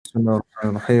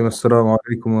Bismillahirrahmanirrahim. Assalamu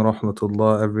alaikum wa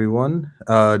rahmatullah, everyone.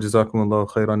 Jazakumullah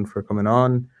khairan for coming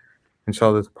on.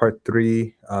 Inshallah, it's part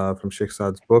three from Shaykh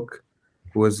Saad's book,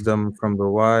 Wisdom from the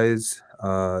Wise,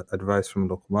 Advice from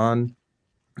Luqman.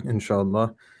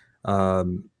 Inshallah.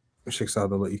 Shaykh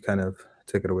Saad, I'll let you kind of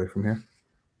take it away from here.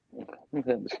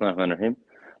 Okay, Bismillahirrahmanirrahim.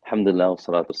 Alhamdulillah, wa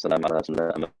salatu wassalam ala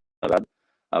rasulillah, amma ba'd.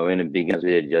 We're going to begin as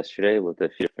we did yesterday with a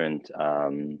few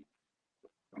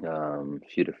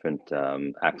different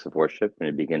acts of worship. We're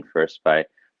going to begin first by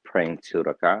praying 2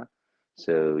 rak'ah.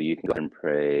 So you can go ahead and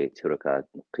pray 2 rak'ah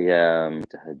qiyam,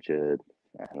 tahajjud.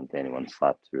 I don't think anyone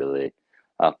slept really.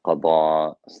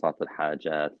 Qada, salat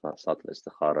al-hajat, salat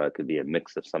al-istikhara. It could be a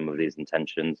mix of some of these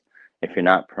intentions. If you're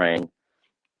not praying,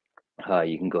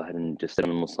 you can go ahead and just sit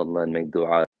on the musalla and make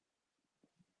dua.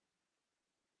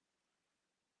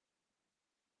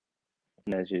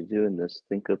 And as you're doing this,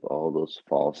 think of all those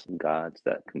false gods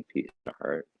that compete in the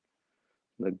heart.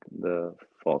 The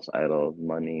false idol of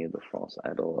money, the false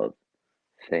idol of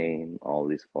fame, all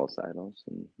these false idols,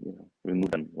 and remove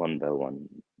them one by one.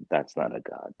 That's not a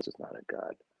god. This is not a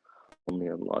god. Only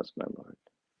Allah is my Lord.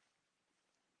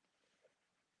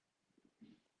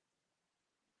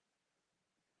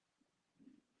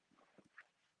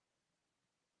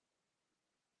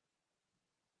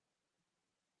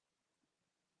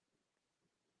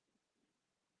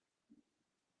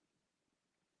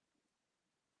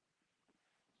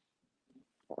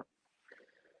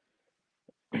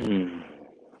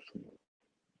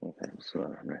 Okay, so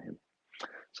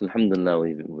alhamdulillah,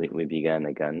 we began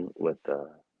again with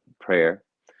prayer,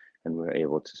 and we're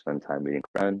able to spend time reading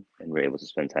Quran, and we're able to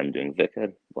spend time doing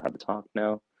dhikr. We'll have a talk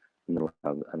now, and then we'll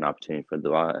have an opportunity for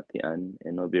dua at the end,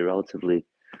 and it'll be a relatively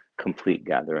complete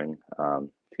gathering.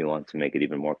 If you want to make it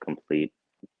even more complete,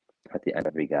 at the end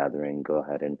of every gathering, go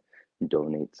ahead and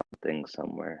donate something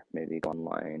somewhere. Maybe go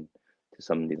online to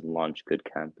some of these launch good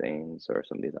campaigns or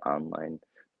some of these online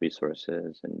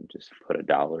resources and just put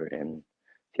 $1 in.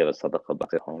 If you have a sadaqah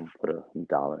box at home, put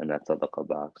 $1 in that sadaqah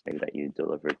box, maybe that you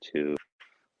deliver to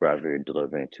wherever you're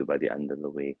delivering it to by the end of the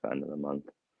week or end of the month.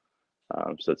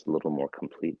 So it's a little more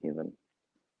complete even.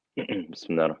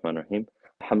 Bismillah ar-Rahman ar-Rahim.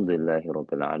 Alhamdulillahi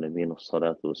Rabbil Alameen.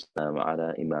 Wassalatu wassalamu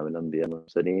ala Imam al-Anbiya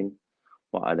al-Mursaleen.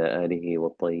 وعلى آله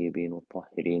والطيبين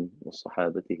والطاهرين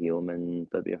وصحابته ومن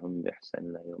تبعهم بإحسان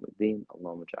إلى يوم الدين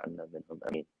اللهم اجعلنا منهم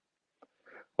آمين.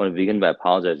 I want to begin by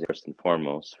apologizing first and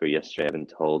foremost for yesterday. I've been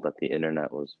told that the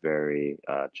internet was very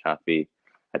choppy.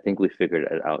 I think we figured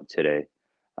it out today.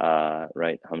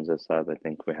 Right, Hamza Saab? I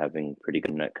think we're having pretty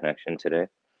good net connection today.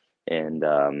 And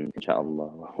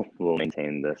inshallah, we'll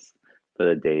maintain this for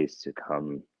the days to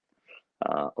come,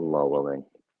 Allah willing.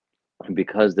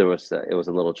 Because it was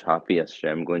a little choppy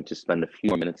yesterday, I'm going to spend a few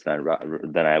more minutes than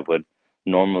I would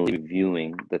normally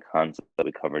reviewing the concept that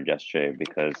we covered yesterday,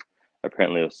 because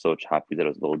apparently it was so choppy that it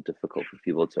was a little difficult for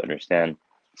people to understand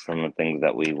some of the things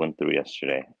that we went through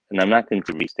yesterday. And I'm not going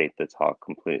to restate the talk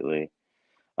completely,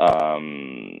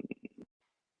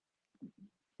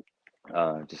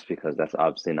 just because that's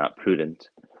obviously not prudent.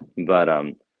 But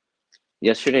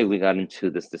yesterday we got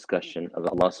into this discussion of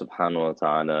Allah subhanahu wa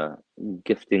ta'ala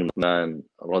gifting Lugman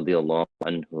radiallahu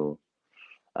anhu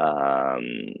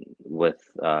with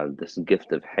this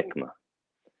gift of hikmah.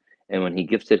 And when he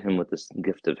gifted him with this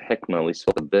gift of hikmah, we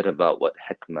spoke a bit about what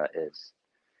hikmah is.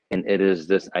 And it is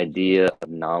this idea of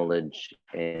knowledge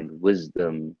and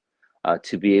wisdom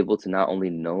to be able to not only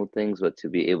know things, but to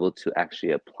be able to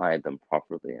actually apply them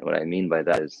properly. And what I mean by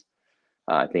that is,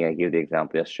 I think I gave the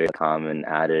example yesterday, a common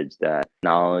adage that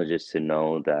knowledge is to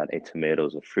know that a tomato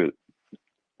is a fruit.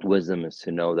 Wisdom is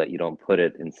to know that you don't put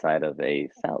it inside of a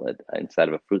salad, inside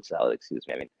of a fruit salad, excuse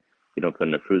me. I mean, you don't put it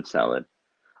in a fruit salad.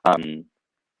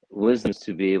 Wisdom is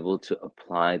to be able to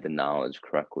apply the knowledge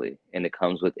correctly. And it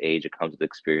comes with age, it comes with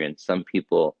experience. Some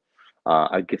people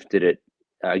are gifted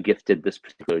this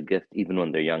particular gift even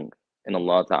when they're young. And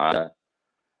Allah Ta'ala,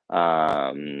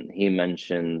 he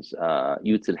mentions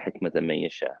يُؤْتِي الْحِكْمَةَ مَنْ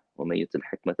يَشَاءُ وَمَنْ يُؤْتِ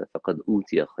الْحِكْمَةَ فَقَدْ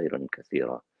أُوتِيَ خَيْرًا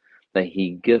كَثِيرًا. That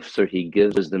he gives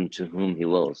wisdom to whom he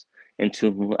wills, and to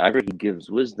whoever he gives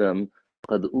wisdom,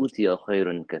 قَدْ أُوتِيَ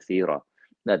خَيْرًا كَثِيرًا.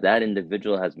 That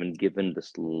individual has been given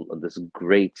this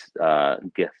great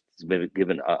gift. He's been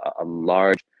given a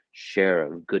large share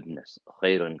of goodness,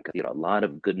 خَيْرًا كَثِيرًا. A lot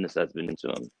of goodness has been given to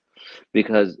him,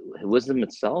 because wisdom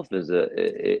itself is a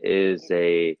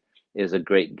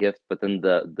great gift, but then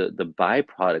the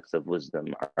byproducts of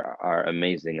wisdom are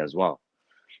amazing as well.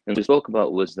 And we spoke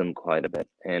about wisdom quite a bit,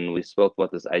 and we spoke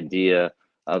about this idea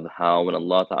of how when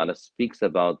Allah Ta'ala speaks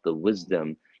about the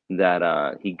wisdom that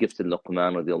he gifted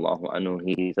Luqman radiallahu anhu,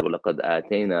 he said, وَلَقَدْ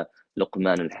آتَيْنَا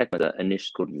لُقْمَانَ الْحِكْمَةَ أَنِ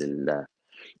اشْكُرْ لِلَّهِ.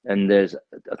 And there's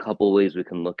a couple ways we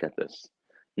can look at this.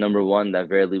 Number one, that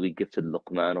verily we gifted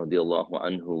Luqman radiallahu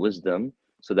anhu wisdom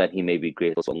so that he may be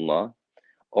grateful to Allah.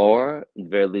 Or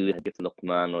verily we have gifted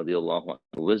Luqman radiallahu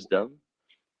anhu wisdom,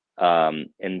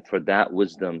 and for that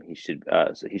wisdom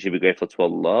so he should be grateful to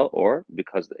Allah, or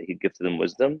because he gifted him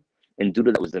wisdom, and due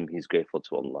to that wisdom he's grateful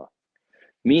to Allah.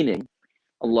 Meaning,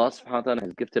 Allah subhanahu wa ta'ala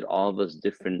has gifted all of us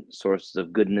different sources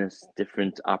of goodness,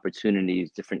 different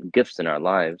opportunities, different gifts in our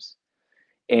lives.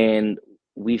 And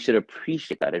we should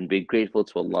appreciate that and be grateful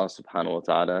to Allah subhanahu wa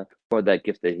ta'ala for that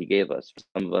gift that He gave us. For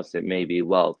some of us, it may be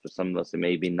wealth. For some of us, it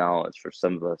may be knowledge. For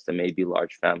some of us, it may be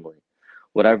large family.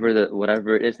 Whatever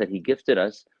it is that He gifted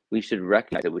us, we should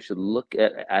recognize it. We should look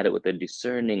at it with a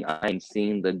discerning eye and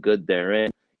seeing the good therein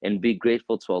and be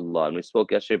grateful to Allah. And we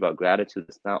spoke yesterday about gratitude.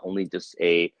 It's not only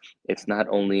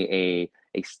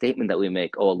a statement that we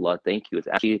make, oh Allah, thank you. It's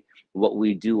actually what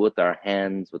we do with our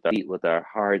hands, with our feet, with our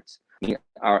hearts.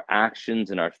 Our actions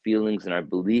and our feelings and our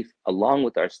belief, along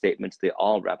with our statements, they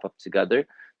all wrap up together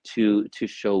to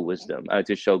show wisdom,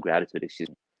 to show gratitude, excuse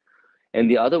me. And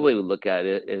the other way we look at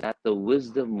it is that the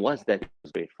wisdom was that he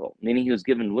was grateful, meaning he was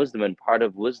given wisdom, and part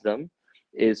of wisdom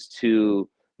is to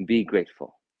be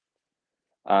grateful.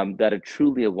 That a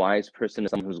truly a wise person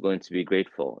is someone who's going to be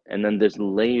grateful. And then there's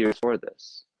layers for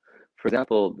this. For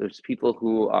example, there's people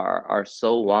who are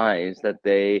so wise that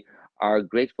they are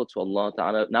grateful to Allah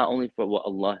Ta'ala, not only for what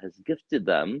Allah has gifted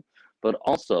them, but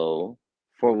also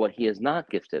for what He has not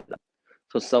gifted them.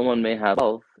 So someone may have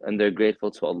wealth and they're grateful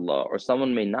to Allah, or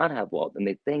someone may not have wealth and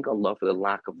they thank Allah for the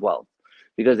lack of wealth,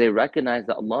 because they recognize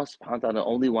that Allah subhanahu wa ta'ala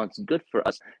only wants good for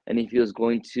us. And if He was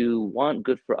going to want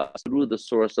good for us through the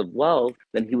source of wealth,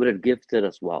 then He would have gifted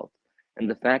us wealth. And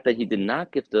the fact that He did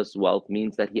not gift us wealth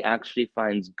means that He actually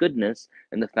finds goodness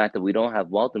in the fact that we don't have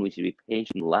wealth, and we should be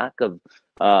patient in the lack of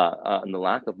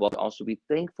wealth. Also be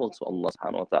thankful to Allah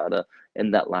subhanahu wa ta'ala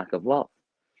in that lack of wealth.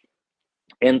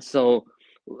 And so,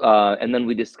 and then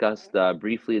we discussed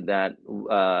briefly that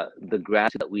the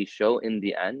gratitude that we show in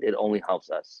the end, it only helps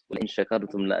us. When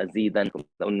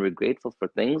we're grateful for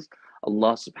things,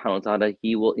 Allah subhanahu wa ta'ala,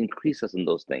 He will increase us in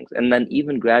those things. And then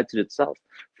even gratitude itself,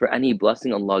 for any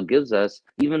blessing Allah gives us,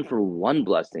 even for one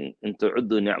blessing, if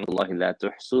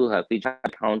we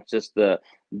count just the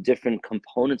different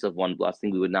components of one blessing,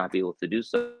 we would not be able to do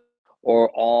so. Or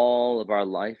all of our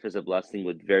life is a blessing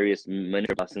with various many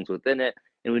blessings within it,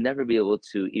 and we'd never be able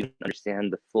to even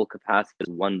understand the full capacity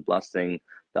of one blessing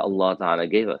that Allah Ta'ala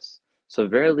gave us. So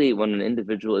verily, when an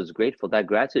individual is grateful, that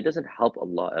gratitude doesn't help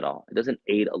Allah at all. It doesn't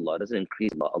aid Allah. It doesn't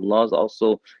increase Allah. Allah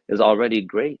is already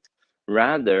great.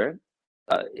 Rather,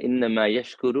 إِنَّمَا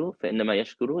يَشْكُرُ فَإِنَّمَا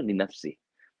يَشْكُرُ لِنَفْسِهِ.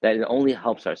 That it only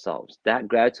helps ourselves. That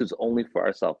gratitude is only for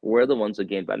ourselves. We're the ones who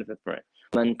gain benefit from it.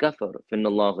 مَنْ كَفَرَ فَإِنَّ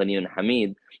اللَّهَ غَنِيٌّ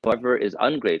حَمِيدٌ. Whoever is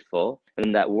ungrateful,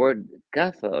 and that word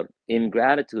kafir,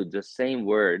 ingratitude, the same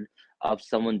word of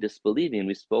someone disbelieving.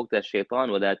 We spoke that shaitan,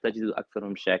 وَلَا تَجِدُ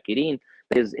أَكْثَرَهُمْ شَاكِرِينَ.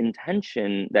 His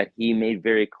intention that he made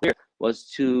very clear was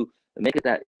to make it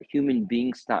that human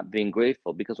beings stop being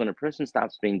grateful, because when a person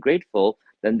stops being grateful,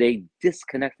 then they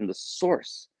disconnect from the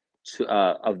source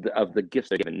of the gifts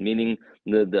they're given, meaning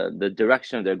the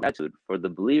direction of their gratitude for the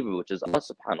believer, which is Allah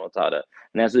subhanahu wa ta'ala.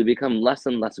 And as we become less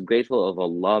and less grateful of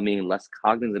Allah, meaning less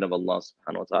cognizant of Allah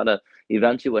subhanahu wa ta'ala,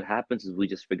 eventually what happens is we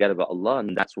just forget about Allah,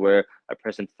 and that's where a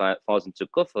person falls into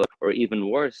kufr, or even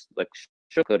worse, like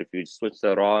shirk. If you switch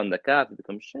the ra and the kaf, it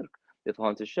becomes shirk. They fall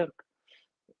into shirk.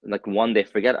 Like, one, they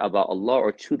forget about Allah,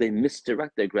 or two, they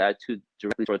misdirect their gratitude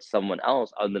directly towards someone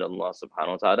else other than Allah subhanahu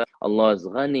wa ta'ala. Allah is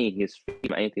ghani, He's free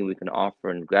from anything we can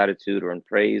offer in gratitude or in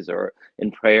praise or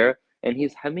in prayer. And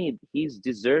He's Hamid, He's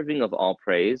deserving of all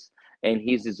praise, and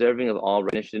He's deserving of all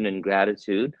recognition and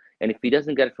gratitude. And if He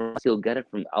doesn't get it from us, He'll get it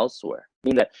from elsewhere.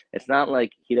 Meaning that it's not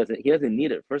like He doesn't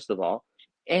need it, first of all,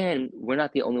 and we're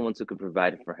not the only ones who could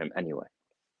provide it for Him anyway.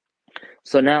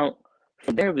 So now,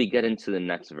 from there we get into the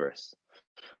next verse.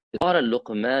 قال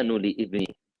لقمان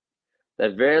لابنه.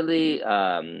 That verily,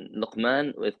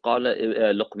 Luqman, إذ قال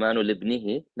لقمان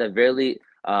لابنه, that verily,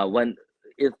 when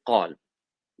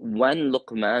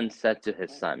Luqman said to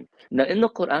his son. Now in the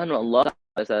Quran, Allah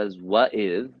says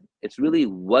وَإِذ, it's really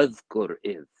وَذْكُرْ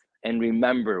إِذ, and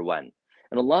remember when.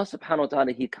 And Allah subhanahu wa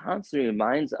ta'ala, He constantly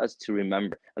reminds us to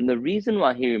remember. And the reason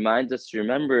why He reminds us to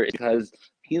remember is because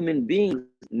human beings,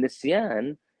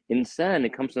 nisyan, insan,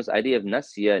 it comes to this idea of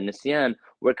nisyan,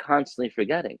 we're constantly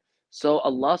forgetting. So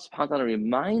Allah subhanahu wa ta'ala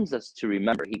reminds us to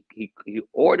remember. He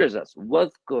orders us,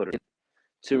 وَذْكُرْ,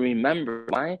 to remember.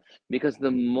 Why? Because the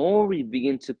more we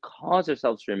begin to cause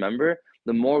ourselves to remember,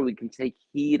 the more we can take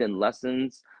heed and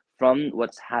lessons from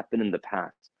what's happened in the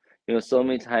past. So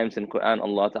many times in Quran,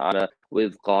 Allah Ta'ala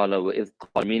with qala, with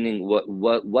qala, meaning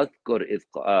what good is,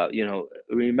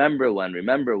 remember when.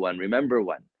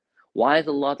 Why is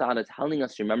Allah Ta'ala telling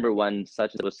us remember when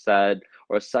such and such was said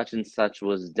or such and such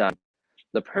was done?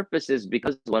 The purpose is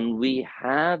because when we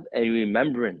have a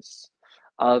remembrance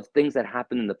of things that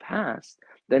happened in the past,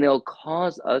 then it'll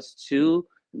cause us to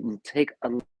take a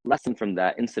lesson from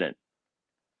that incident.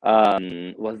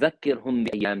 وَذَكِّرْهُمْ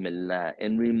بِأَيَّامِ اللَّهِ,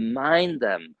 and remind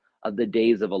them of the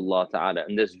days of Allah Ta'ala.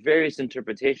 And there's various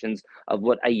interpretations of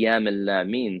what ayyam Allah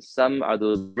means. Some are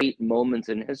those great moments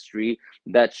in history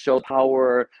that show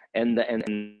power and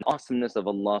the awesomeness of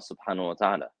Allah Subhanahu wa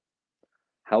Ta'ala.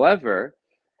 However,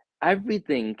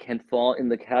 everything can fall in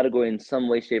the category in some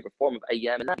way, shape, or form of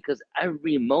ayyam Allah, because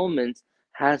every moment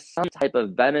has some type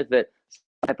of benefit,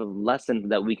 some type of lesson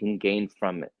that we can gain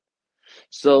from it.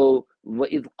 So,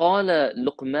 وَإِذْ قَالَ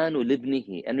لُقْمَانُ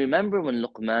لِابْنِهِ, and remember when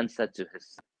Luqman said to his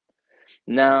son.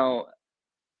 Now,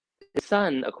 his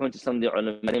son, according to some of the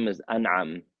ulama, name is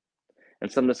An'am,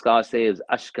 and some of the scholars say is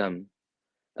Ashkam,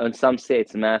 and some say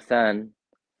it's Mathan.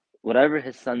 Whatever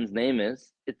his son's name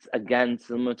is, it's again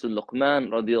similar to Luqman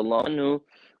radiallahu anhu.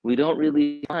 We don't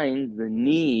really find the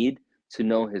need to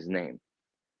know his name.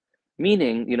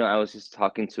 Meaning, I was just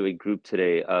talking to a group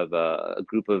today of a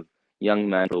group of young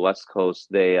men from the West Coast.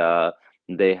 They have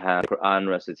Quran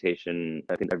recitation.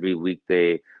 I think every week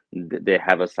they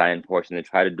have a sign portion. They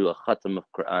try to do a khatam of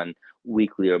Quran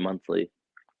weekly or monthly.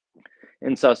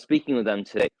 And so I was speaking with them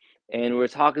today, and we were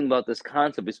talking about this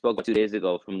concept we spoke about 2 days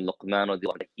ago from Luqman.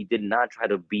 He did not try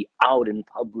to be out in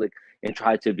public and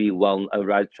try to be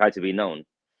known.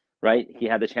 Right? He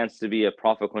had the chance to be a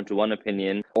prophet according to one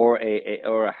opinion, or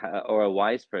a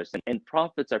wise person. And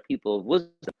prophets are people of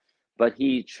wisdom, but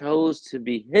he chose to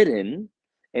be hidden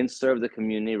and serve the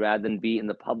community rather than be in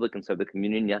the public and serve the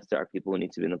community. And yes, there are people who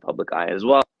need to be in the public eye as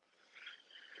well.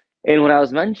 And what I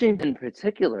was mentioning in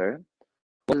particular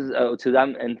to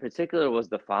them in particular was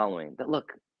the following: that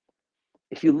look,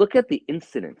 if you look at this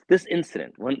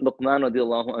incident, when Luqman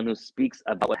radiallahu anhu speaks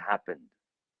about what happened,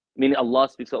 meaning Allah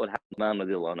speaks about what happened to Luqman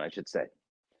radiallahu anhu, I should say,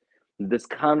 this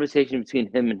conversation between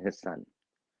him and his son,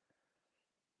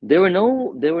 there were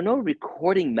no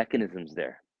recording mechanisms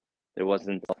there. There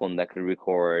wasn't a phone that could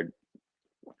record.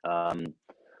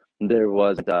 There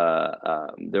weren't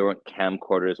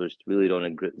camcorders, which really don't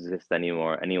exist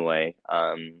anymore anyway.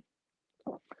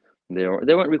 There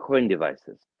weren't recording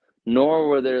devices, nor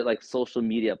were there like social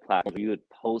media platforms where you would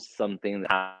post something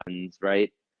that happens,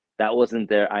 right? That wasn't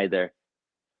there either.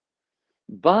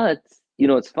 But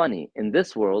it's funny, in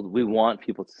this world we want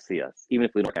people to see us. Even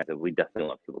if we don't have to, we definitely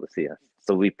want people to see us.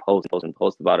 So we post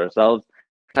about ourselves,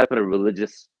 try to put a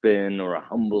religious spin or a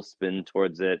humble spin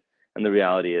towards it. And the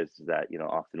reality is that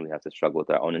often we have to struggle with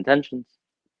our own intentions.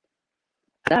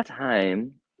 At that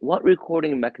time, what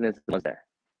recording mechanism was there?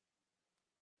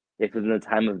 If it was in the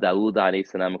time of Dawood alayhi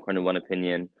salam, according to one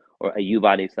opinion, or Ayyub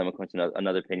alayhi salam, according to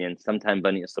another opinion, sometime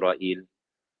Bani Israel,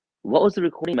 what was the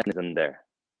recording mechanism there?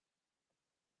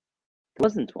 There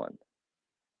wasn't one.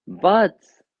 But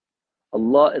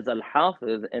Allah is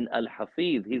Al-Hafiz and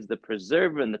Al-Hafiz. He's the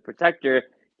preserver and the protector.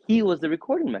 He was the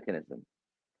recording mechanism.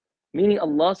 Meaning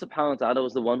Allah subhanahu wa ta'ala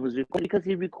was the one who's recording, because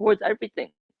he records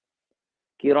everything.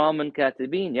 Kiraman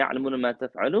katibin ya'lamuna ma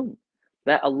taf'alun.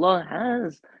 That Allah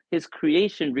has his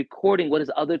creation recording what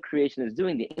his other creation is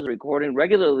doing. The angels are recording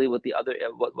regularly what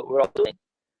we're all doing.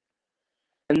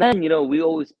 And then, we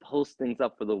always post things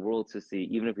up for the world to see,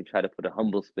 even if we try to put a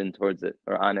humble spin towards it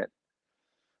or on it.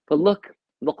 But look,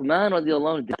 Luqman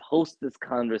radiallahu anhu did post this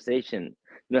conversation.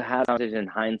 Had a conversation in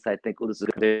hindsight, think, oh, this is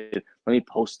good. Let me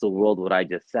post to the world what I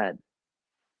just said.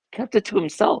 Kept it to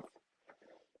himself.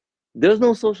 There's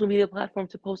no social media platform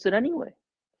to post it anyway.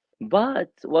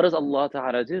 But what does Allah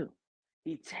Ta'ala do?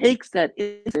 He takes that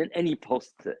incident and he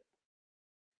posts it.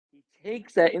 He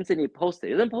takes that incident and he posts it.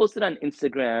 He doesn't post it on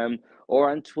Instagram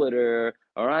or on Twitter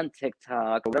or on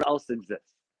TikTok or whatever else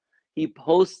exists. He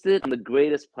posts it on the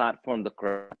greatest platform, the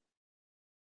Quran.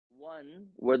 One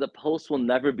where the post will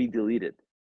never be deleted.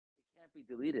 It can't be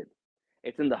deleted.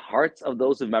 It's in the hearts of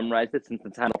those who memorized it since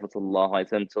the time of Allah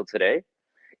until today.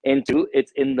 And two,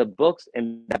 it's in the books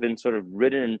and have been sort of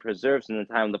written and preserved since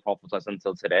the time of the Prophet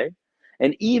until today.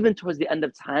 And even towards the end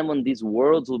of time, when these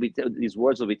words will be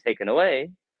taken away,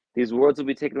 these words will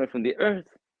be taken away from the earth,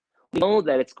 we know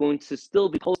that it's going to still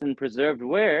be posted and preserved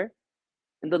where?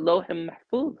 In the Lawh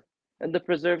Mahfuz, in the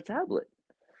preserved tablet.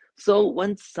 So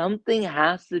when something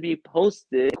has to be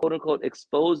posted, quote unquote,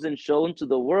 exposed and shown to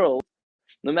the world,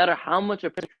 no matter how much a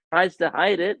person tries to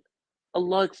hide it,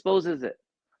 Allah exposes it.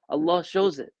 Allah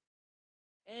shows it.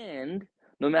 And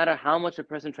No matter how much a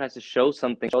person tries to show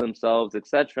something, show themselves,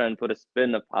 etc., and put a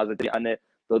spin of positivity on it,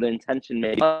 though the intention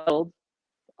may be held,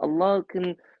 Allah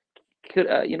couldn't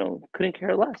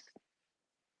care less.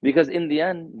 Because in the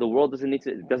end, the world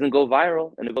it doesn't go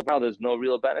viral, and if it goes viral, there's no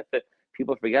real benefit.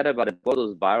 People forget about it. All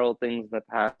those viral things in the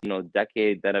past,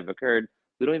 decade that have occurred,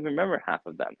 we don't even remember half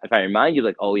of them. If I remind you,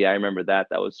 like, oh yeah, I remember that.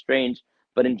 That was strange.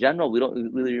 But in general, we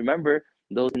don't really remember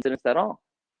those incidents at all.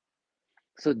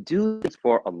 So do this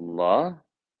for Allah.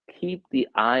 Keep the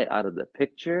eye out of the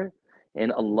picture,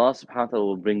 and Allah subhanahu wa ta'ala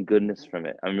will bring goodness from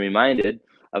it. I'm reminded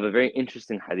of a very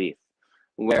interesting hadith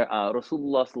where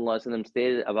Rasulullah sallallahu alaihi wasallam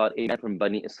stated about a man from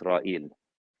Bani Israel.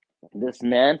 This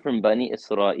man from Bani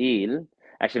Israel,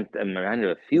 actually, I'm reminded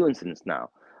of a few incidents now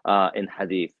in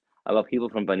hadith about people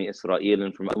from Bani Israel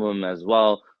and from Ummah as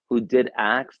well who did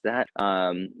acts that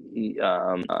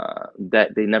that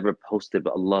they never posted,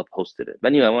 but Allah posted it. But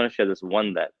anyway, I want to share this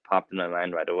one that popped in my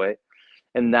mind right away,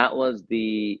 and that was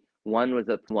the one was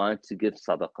that wanted to give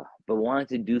sadaqah, but wanted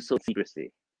to do so in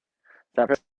secrecy. That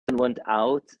person went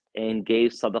out and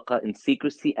gave sadaqah in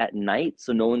secrecy at night,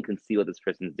 so no one can see what this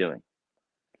person's doing.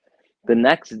 The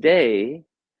next day,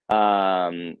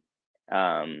 that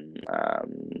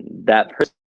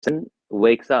person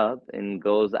wakes up and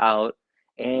goes out,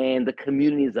 and the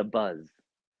community is abuzz.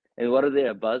 And what are they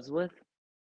abuzz with?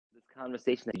 This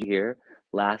conversation that you hear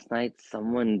last night.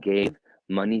 Someone gave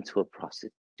money to a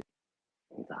prostitute.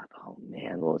 He thought, "Oh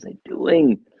man, what was I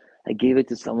doing? I gave it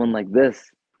to someone like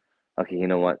this. Okay, you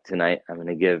know what? Tonight I'm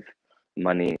gonna give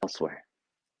money elsewhere."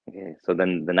 Okay, so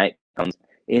then the night comes.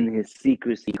 In his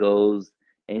secrecy, goes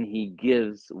and he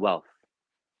gives wealth.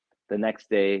 The next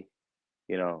day,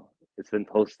 it's been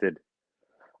posted.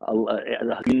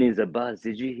 The community is abuzz.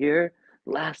 Did you hear?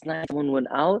 Last night, someone went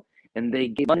out and they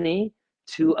gave money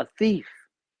to a thief.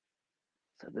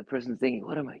 So the person's thinking,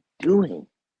 what am I doing?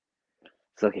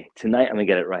 So, okay, tonight I'm going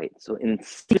to get it right. So in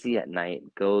secrecy at night,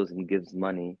 goes and gives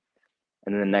money.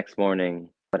 And then the next morning,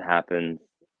 what happens?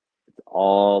 It's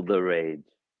all the rage.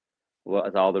 Well,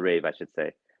 it's all the rave, I should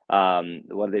say.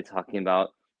 What are they talking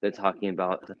about? They're talking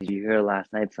about, did you hear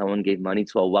last night someone gave money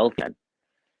to a wealthy man?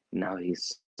 Now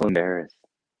he's so embarrassed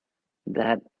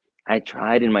that I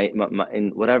tried in my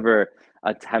in whatever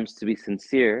attempts to be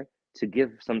sincere to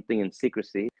give something in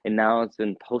secrecy, and now it's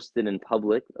been posted in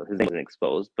public. His name wasn't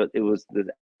exposed, but it was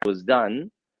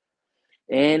done,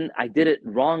 and I did it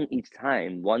wrong each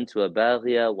time. One to a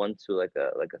baghia, one to like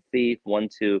a thief, one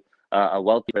to a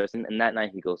wealthy person, and that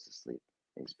night he goes to sleep.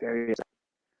 He's very upset.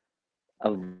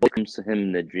 A voice comes to him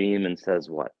in the dream and says,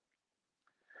 "What?"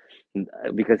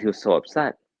 Because he was so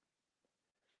upset.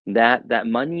 That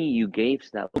money you gave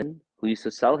to that woman who used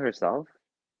to sell herself,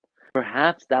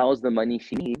 perhaps that was the money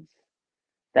she needs,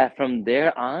 that from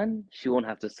there on, she won't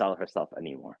have to sell herself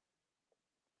anymore.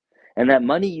 And that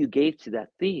money you gave to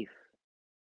that thief,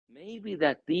 maybe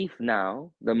that thief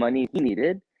now, the money he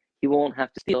needed, he won't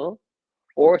have to steal,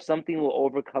 or something will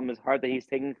overcome his heart that he's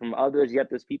taking from others, yet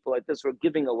there's people like this who are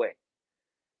giving away.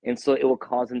 And so it will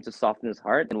cause him to soften his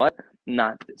heart and what?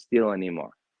 Not steal anymore.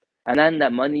 And then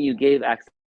that money you gave access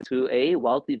to a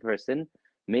wealthy person,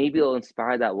 maybe it'll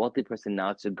inspire that wealthy person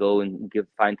now to go and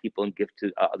find people and give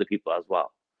to other people as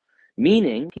well.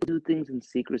 Meaning, people do things in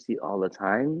secrecy all the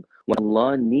time. When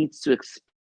Allah needs to expose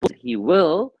it, He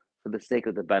will, for the sake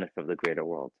of the benefit of the greater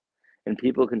world. And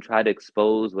people can try to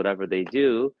expose whatever they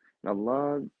do, and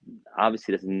Allah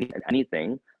obviously doesn't need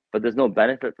anything, but there's no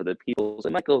benefit for the people. So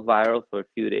it might go viral for a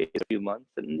few days, a few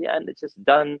months, and in the end, it's just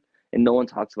done, and no one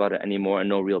talks about it anymore, and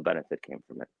no real benefit came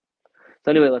from it. So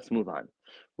anyway, let's move on.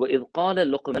 وَإِذْ قَالَ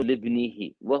لُقْمَانُ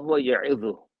لِابْنِهِ وَهُوَ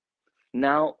يَعِظُهُ.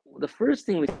 Now, the first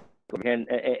thing we and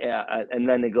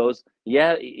then it goes,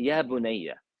 Ya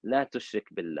bunayya, la tushrik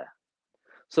billah.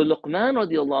 So Luqman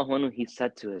radiallahu anhu, he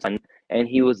said to his son, and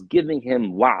he was giving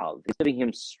him wa'ad, he's giving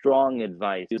him strong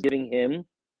advice, he was giving him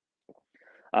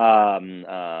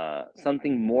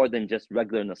something more than just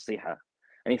regular nasiha.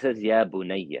 And he says, Ya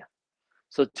bunayya.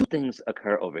 So two things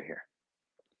occur over here.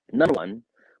 Number one,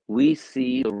 we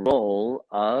see the role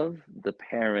of the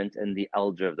parent and the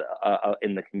elder of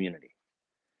in the community.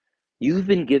 You've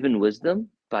been given wisdom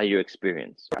by your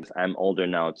experience. I'm older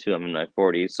now too, I'm in my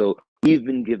 40s, so we've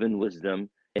been given wisdom,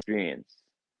 experience.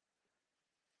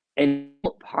 And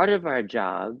part of our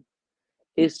job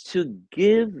is to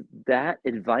give that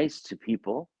advice to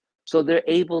people so they're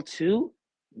able to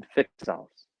fix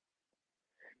themselves.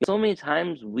 So many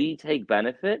times we take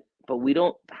benefit, but we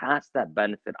don't pass that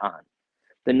benefit on.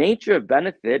 The nature of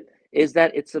benefit is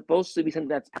that it's supposed to be something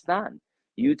that's passed on.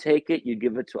 You take it, you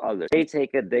give it to others. They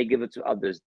take it, they give it to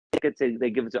others. They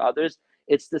give it to others.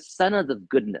 It's the sanad of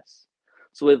goodness.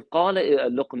 So with قال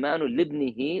لقمان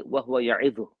لابنه وهو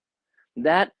يعظه,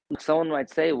 that someone might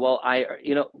say, well,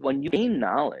 when you gain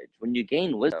knowledge, when you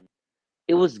gain wisdom,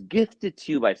 it was gifted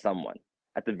to you by someone.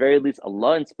 At the very least,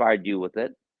 Allah inspired you with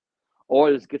it, or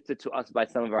it was gifted to us by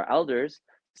some of our elders.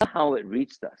 Somehow it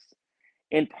reached us.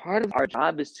 And part of our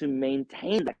job is to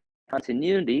maintain that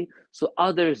continuity so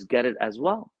others get it as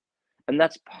well. And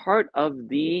that's part of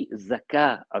the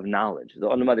zakah of knowledge. The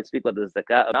ulama, they speak about the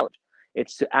zakah of knowledge.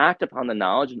 It's to act upon the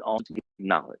knowledge and also to give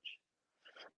knowledge.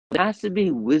 There has to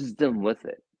be wisdom with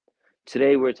it.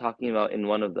 Today we're talking about in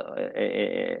one of the,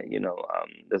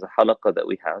 there's a halaqah that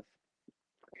we have.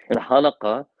 In the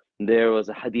halaqah, there was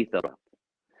a hadith brought up.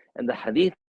 And the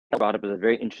hadith brought up is a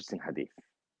very interesting hadith.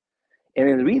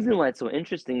 And the reason why it's so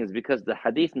interesting is because the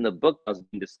hadith in the book that was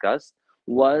being discussed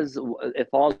it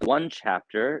follows one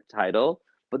chapter title,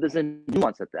 but there's a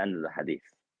nuance at the end of the hadith.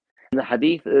 And the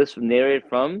hadith is narrated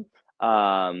from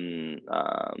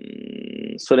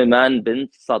Sulaiman bin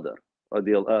Sard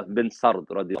radiallahu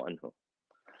anhu.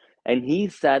 And he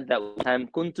said that one time,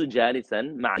 kuntu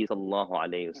jalisan ma'i sallallahu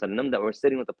alayhi wasallam, that we're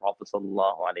sitting with the Prophet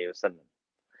sallallahu alayhi wasallam.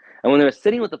 And when they were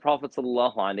sitting with the Prophet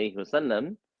sallallahu alayhi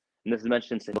wasallam, and this is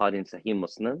mentioned in Sahih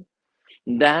Muslim,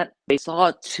 that they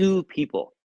saw two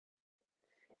people,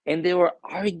 and they were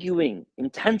arguing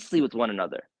intensely with one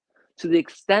another, to the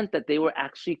extent that they were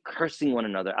actually cursing one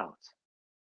another out.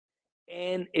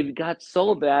 And it got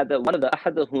so bad that one of the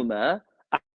ahadahuma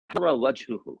ahra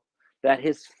wajhuhu, that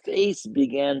his face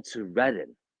began to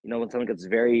redden. When someone gets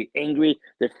very angry,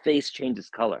 their face changes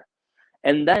color.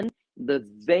 And then the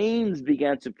veins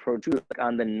began to protrude, like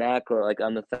on the neck or like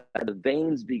on the thigh. The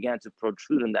veins began to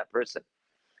protrude in that person.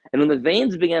 And when the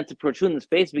veins began to protrude and his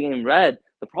face became red,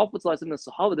 the Prophet ﷺ and the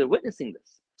Sahaba, they're witnessing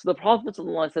this. So the Prophet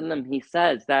ﷺ, he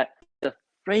says that the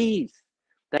phrase,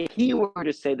 that he were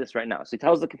to say this right now. So he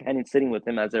tells the companions sitting with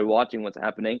him as they're watching what's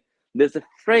happening, there's a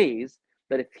phrase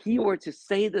that if he were to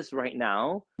say this right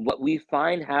now, what we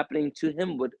find happening to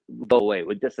him would go away,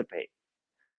 would dissipate.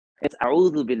 It's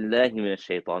A'udhu billahi minash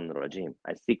shaitanir rajim.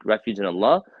 I seek refuge in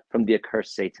Allah from the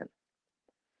accursed Satan.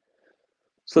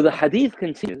 So the hadith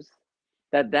continues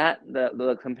that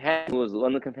the companion was,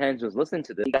 one of the companions was listening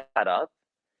to this, he got up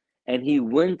and he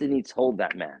went and he told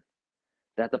that man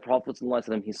that the Prophet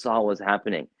ﷺ, he saw what was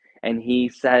happening. And he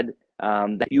said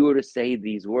that if you were to say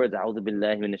these words, A'udhu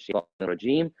billahi minash shaitanir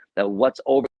rajim, that what's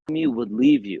over you would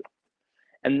leave you.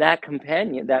 And that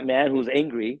companion, that man who was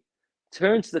angry,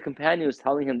 turns to the companion who was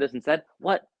telling him this and said,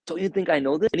 what? Don't you think I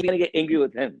know this? And you're going to get angry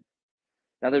with him.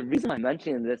 Now, the reason I'm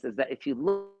mentioning this is that if you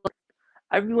look,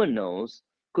 everyone knows,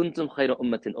 كنتم خير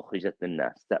أمة أخرجت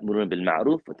للناس تأمرون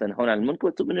بالمعروف وتنهون عن المنكر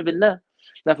وتؤمنون بالله.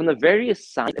 Now, from the various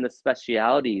signs and the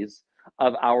specialities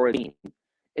of our deen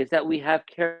is that we have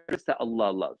characters that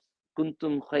Allah loves.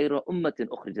 كنتم خير أمة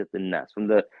أخرجت للناس.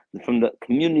 From the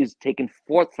communities taken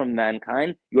forth from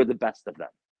mankind, you're the best of them.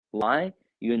 Why?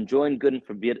 You enjoin good and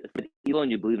forbid evil,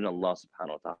 and you believe in Allah subhanahu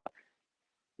wa ta'ala.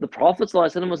 The Prophet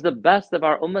ﷺ was the best of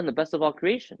our ummah and the best of all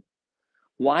creation.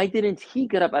 Why didn't he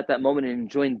get up at that moment and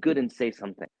enjoin good and say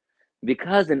something?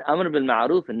 Because in Amr bil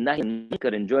Ma'ruf and Nahy anil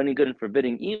Munkar, enjoining good and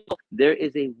forbidding evil, there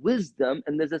is a wisdom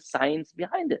and there's a science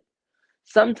behind it.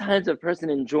 Sometimes a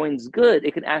person enjoins good,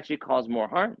 it can actually cause more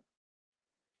harm.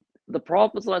 The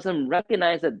Prophet ﷺ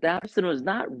recognized that that person was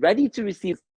not ready to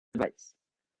receive advice.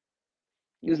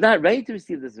 He was not ready to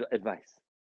receive this advice.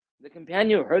 The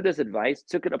companion who heard this advice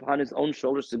took it upon his own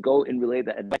shoulders to go and relay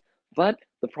that advice. But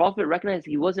the Prophet recognized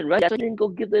he wasn't ready, so he didn't go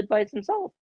give the advice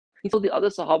himself. He told the other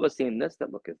Sahaba saying this,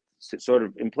 that look, sort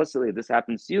of implicitly, if this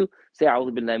happens to you, say, A'udhu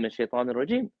billahi minash shaitanir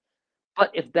rajim. But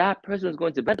if that person was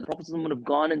going to bed, the Prophet would have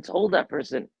gone and told that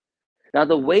person. Now,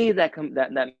 the way that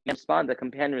the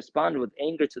companion responded with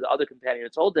anger to the other companion who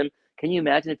told him, can you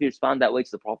imagine if he responded that way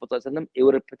to the Prophet? It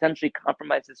would have potentially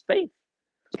compromised his faith.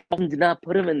 The Prophet did not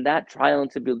put him in that trial and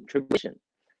tribulation.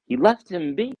 He left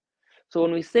him be. So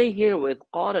when we say here with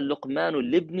قال لقمان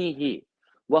لابنه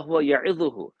وهو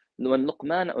يعظه, when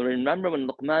Luqman, remember when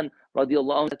Luqman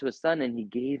radiallahu anhu said to his son and he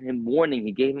gave him warning,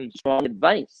 he gave him strong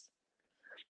advice.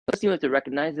 The first thing we have to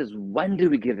recognize is, when do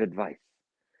we give advice?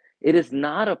 It is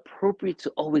not appropriate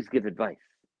to always give advice.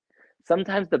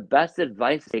 Sometimes the best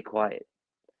advice is stay quiet.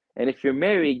 And if you're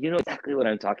married, you know exactly what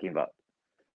I'm talking about.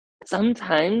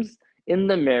 Sometimes in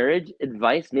the marriage,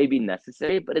 advice may be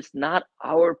necessary, but it's not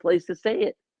our place to say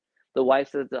it. The wife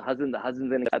says to the husband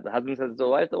gonna get upset. The husband says to the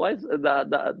wife the wife's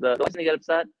gonna get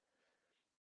upset.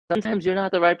 Sometimes you're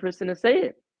not the right person to say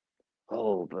it.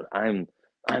 Oh, but I'm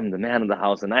the man of the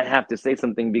house and I have to say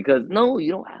something, because no,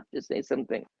 you don't have to say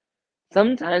something.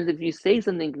 Sometimes if you say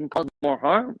something, it can cause more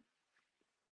harm.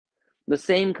 The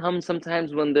same comes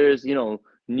sometimes when there's,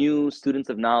 new students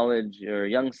of knowledge or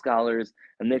young scholars,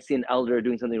 and they see an elder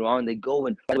doing something wrong, they go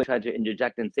and try to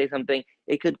interject and say something,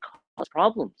 it could cause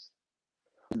problems.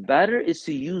 Better is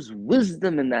to use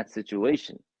wisdom in that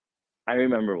situation. I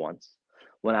remember once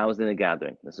when I was in a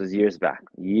gathering, this was years back,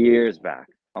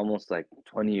 almost like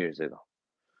 20 years ago.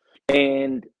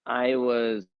 And I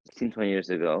was 15, 20 years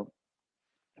ago,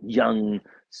 young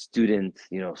student,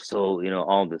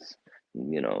 all this,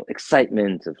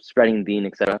 excitement of spreading deen,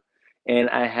 etc. And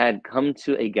I had come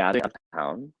to a gathering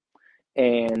uptown,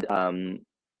 and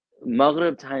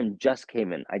Maghrib time just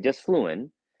came in. I just flew in,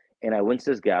 and I went to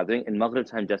this gathering, and Maghrib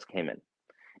time just came in.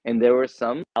 And there were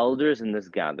some elders in this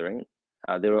gathering.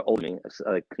 They were older than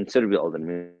me, considerably older than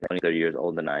me, 20, 30 years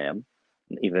older than I am,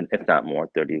 even if not more,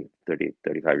 30,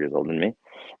 35 years older than me.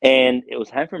 And it was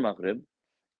time for Maghrib,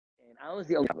 and I was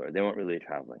the only traveler. They weren't really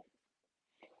traveling.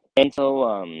 And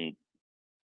so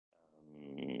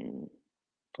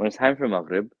when it's time for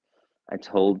Maghrib, I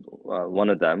told one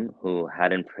of them who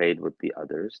hadn't prayed with the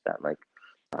others that, like,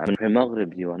 I'm going to pray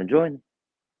Maghrib, do you want to join?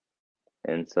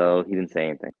 And so he didn't say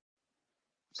anything.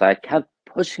 So I kept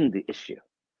pushing the issue.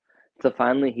 So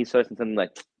finally he started saying something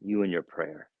like, you and your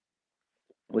prayer,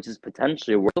 which is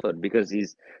potentially a word of kufr, because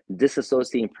he's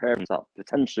disassociating prayer from himself,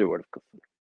 potentially a word of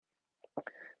kufr.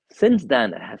 Since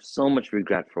then, I have so much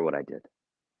regret for what I did.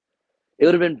 It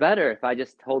would have been better if I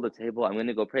just told the table, I'm going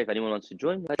to go pray. If anyone wants to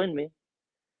join me.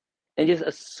 And just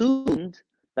assumed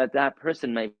that that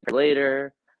person might pray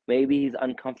later. Maybe he's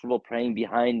uncomfortable praying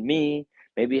behind me.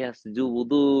 Maybe he has to do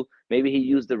wudu. Maybe he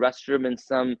used the restroom in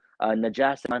some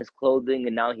najasa on his clothing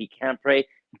and now he can't pray.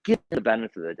 Give him the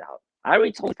benefit of the doubt. I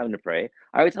already told him to pray.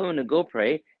 I already told him to go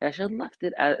pray, and I should have left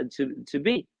it to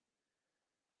be.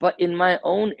 But in my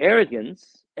own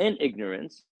arrogance and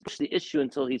ignorance, I pushed the issue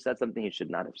until he said something he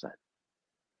should not have said.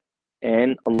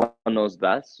 And Allah knows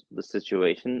best the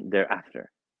situation thereafter.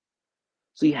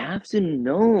 So you have to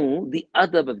know the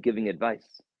adab of giving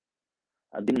advice.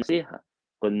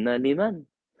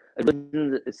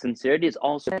 Sincerity is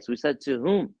also, we said, to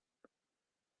whom?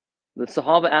 The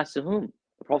Sahaba asked to whom?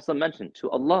 The Prophet mentioned to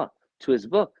Allah, to his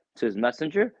book, to his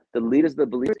messenger, the leaders of the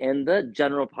believers, and the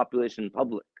general population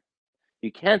public.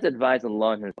 You can't advise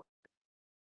Allah and his book.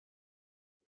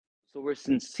 So we're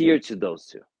sincere to those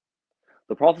two.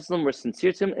 The Prophet was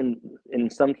sincere to him, and in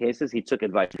some cases he took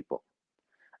advice from people.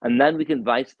 And then we can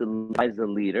advise the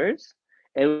leaders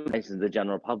and advise the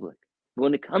general public. But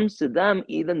when it comes to them,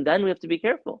 even then we have to be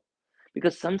careful,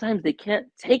 because sometimes they can't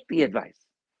take the advice.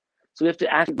 So we have to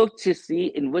actually look to see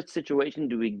in which situation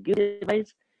do we give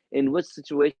advice, in which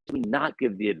situation do we not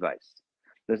give the advice.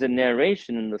 There's a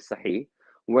narration in the Sahih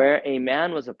where a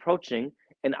man was approaching,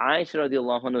 and Aisha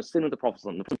radiallahu anha was sitting with the Prophet.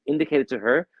 The Prophet indicated to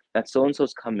her that so-and-so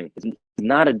is coming. He's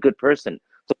not a good person.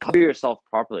 So cover yourself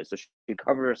properly. So she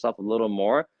covered herself a little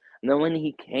more. And then when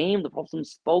he came, the Prophet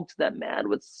spoke to that man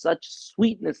with such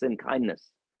sweetness and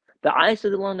kindness that Aisha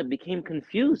radiallahu anha became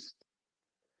confused.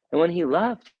 And when he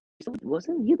left, she said,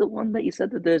 wasn't he the one that you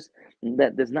said that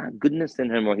there's not goodness in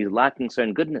him, or he's lacking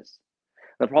certain goodness?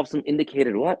 The Prophet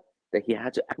indicated what? That he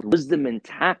had to act with wisdom and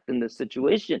tact in this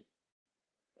situation.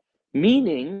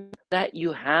 Meaning that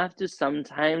you have to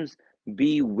sometimes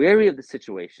be wary of the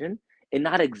situation and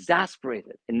not exasperate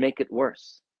it and make it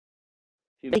worse.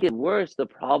 If you make it worse, the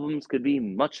problems could be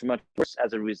much, much worse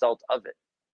as a result of it.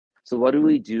 So what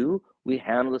do? We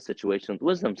handle the situation with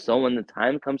wisdom. So when the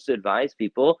time comes to advise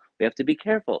people, we have to be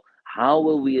careful. How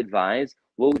will we advise?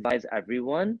 Will we advise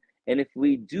everyone? And if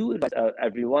we do advise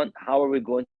everyone, how are we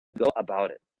going to go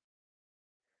about it?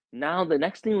 Now, the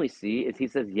next thing we see is he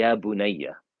says, Ya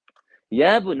bunayya.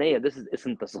 Ya bunayya, this is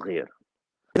ism tasghir.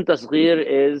 Ism tasghir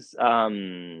is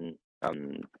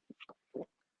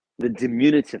the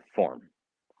diminutive form.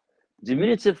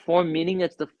 Diminutive form meaning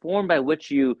it's the form by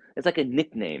which it's like a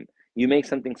nickname. You make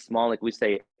something small, like we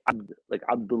say, like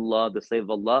Abdullah, the slave of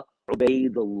Allah,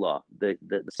 Ubaydullah, the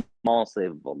small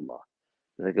slave of Allah.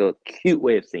 It's like a cute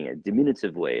way of saying it,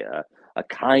 diminutive way, a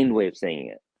kind way of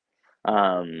saying it.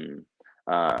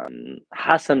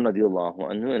 Hassan radiallahu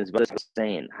anhu and his brother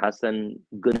Hussein. Hassan,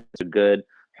 goodness or good.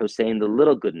 Hussein, the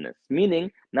little goodness.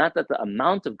 Meaning, not that the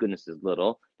amount of goodness is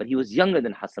little, but he was younger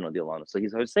than Hassan radiallahu anhu. So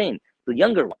he's Hussein, the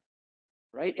younger one.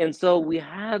 Right? And so we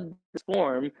have this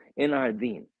form in our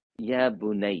deen. Ya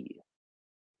bunay.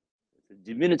 It's a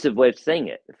diminutive way of saying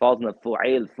it. It falls in the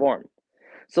fu'ayl form.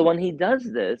 So when he does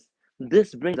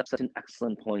this brings up such an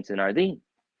excellent point in our deen.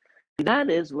 That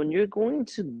is, when you're going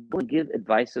to give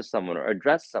advice to someone or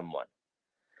address someone,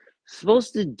 you're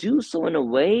supposed to do so in a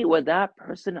way where that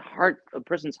person's heart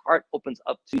opens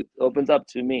up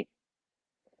to me.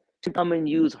 To come and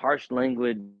use harsh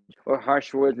language or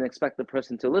harsh words and expect the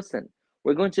person to listen.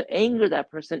 we're going to anger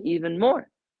that person even more.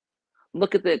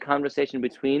 Look at the conversation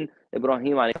between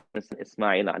Ibrahim alayhi salam and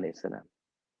Ismail alayhi salam.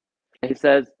 He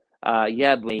says,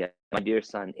 Ya bunayya, my dear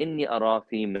son, inni ara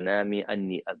fi manami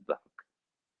anni adbahuk.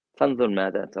 Fanzur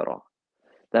mada tara.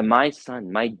 That my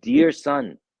son, my dear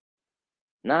son,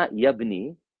 not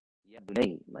yabni,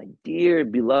 yabnay, my dear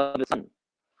beloved son,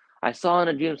 I saw in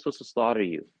a dream I'm supposed to slaughter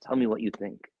you. Tell me what you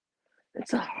think.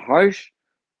 It's a harsh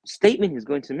statement he's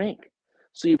going to make.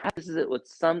 So he practices it with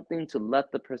something to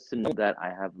let the person know that I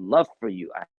have love for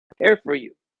you, I care for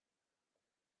you.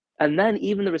 And then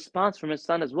even the response from his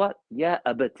son is what? Ya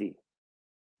abati.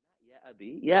 Ya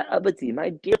abi. Ya abati, my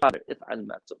dear father, if al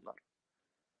ma tu'mar.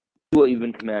 Do what you've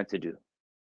been commanded to do.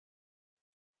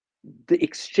 The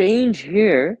exchange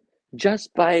here,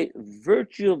 just by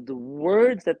virtue of the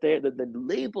words that the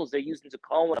labels they're using to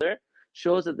call one another,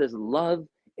 shows that there's love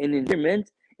and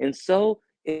endearment. And so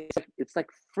it's like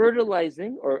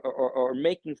fertilizing or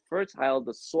making fertile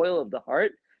the soil of the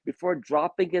heart before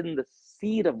dropping in the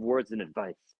seed of words and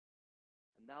advice.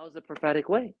 And that was the prophetic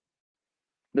way.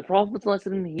 The Prophet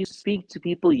ﷺ, he used to speak to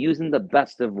people using the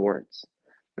best of words,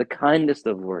 the kindest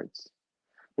of words.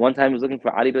 One time he was looking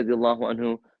for Ali radiallahu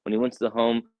anhu. When he went to the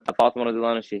home of Fatima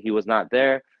radiallahu anhu, he was not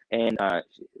there. And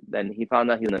then he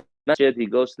found out he was in the masjid. He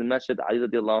goes to the masjid, Ali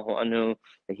radiallahu anhu,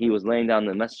 and he was laying down in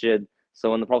the masjid.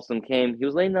 So when the Prophet came, he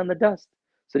was laying down the dust.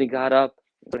 So he got up,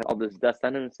 put all this dust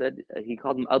on him and said, he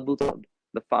called him Abu Turab,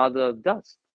 the father of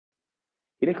dust.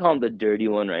 He didn't call him the dirty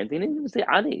one or anything. He didn't even say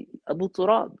Ali, Abu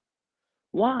Turab.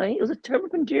 Why? It was a term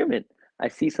of endearment. I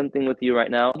see something with you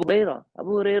right now. Abu Huraira.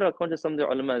 Abu Huraira, according to some of the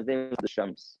ulama, his name was the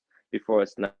Shams before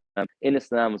Islam. In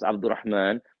Islam was Abdul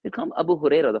Rahman. They call him Abu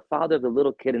Huraira, the father of the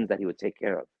little kittens that he would take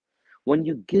care of. When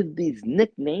you give these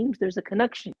nicknames, there's a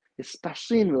connection,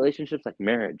 especially in relationships like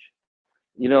marriage.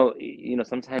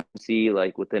 Sometimes you see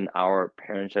like within our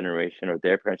parents' generation or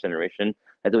their parents' generation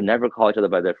that they would never call each other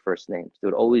by their first names. They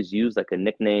would always use like a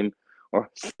nickname or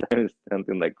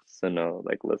something like Suno,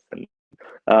 like listen.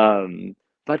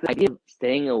 But the idea of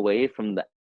staying away from the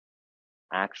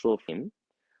actual fame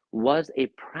was a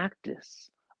practice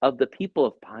of the people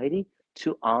of piety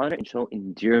to honor and show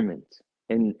endearment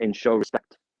and show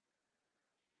respect.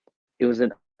 It was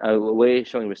a way of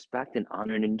showing respect and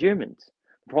honor and endearment.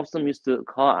 The Prophet used to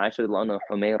call Aisha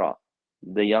Humaira,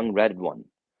 the young red one.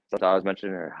 Some scholars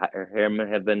mentioned her hair may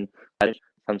have been reddish.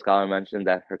 Some scholars mentioned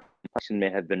that her complexion may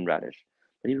have been reddish.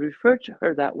 But he referred to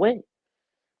her that way.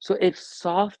 So it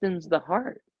softens the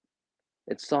heart.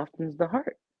 It softens the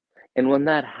heart. And when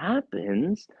that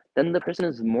happens, then the person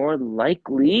is more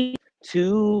likely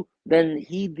to then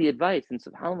heed the advice. And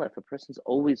subhanAllah, if a person's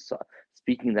always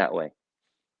speaking that way,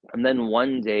 and then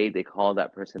one day they call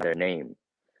that person their name,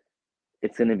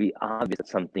 it's going to be obvious that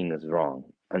something is wrong.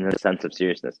 And there's a sense of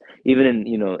seriousness. Even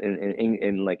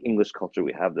in like English culture,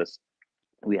 we have this.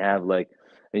 We have like,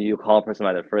 you call a person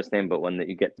by their first name, but when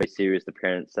you get very serious, the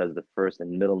parent says the first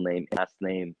and middle name, last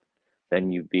name,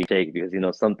 then you be Shaykh because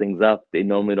something's up. They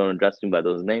normally don't address you by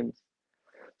those names.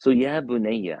 So Ya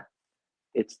Bunayya,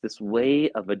 it's this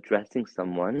way of addressing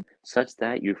someone such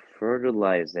that you're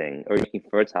fertilizing, or making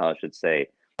fertile, I should say,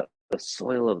 the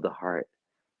soil of the heart.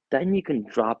 Then you can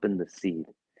drop in the seed.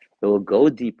 It will go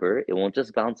deeper. It won't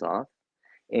just bounce off,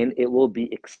 and it will be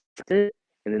accepted,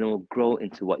 and then it will grow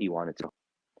into what you want it to.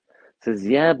 It says,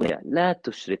 Ya Bunayya, la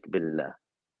tushrik billah.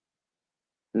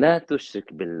 La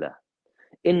tushrik billah.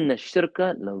 Inna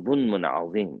shirka la dhulmun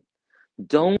azim.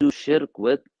 Don't do shirk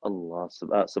with Allah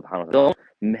subhanahu wa ta'ala. Don't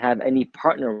have any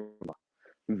partner with Allah.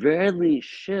 Verily,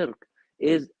 shirk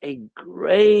is a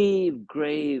grave,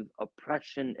 grave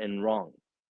oppression and wrong.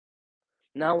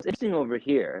 Now, what's interesting over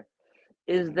here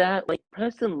is that like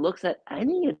person looks at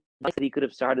any advice that he could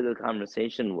have started a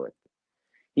conversation with.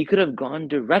 He could have gone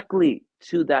directly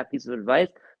to that piece of advice,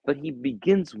 but he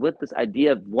begins with this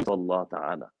idea of Allah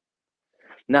Ta'ala.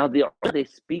 Now, they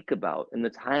speak about in the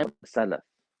time of the Salaf,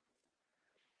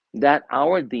 that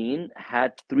our deen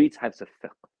had three types of fiqh.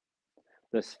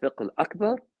 There's fiqh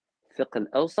al-akbar, fiqh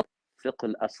al-awsat, fiqh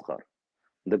al-asghar.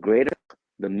 The greater fiqh,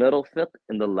 the middle fiqh,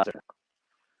 and the lesser fiqh,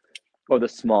 or the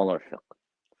smaller fiqh.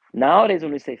 Nowadays,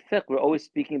 when we say fiqh, we're always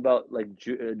speaking about like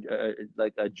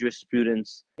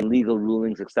jurisprudence and legal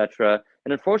rulings, etc.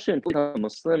 And unfortunately, until you become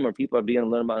Muslim or people are beginning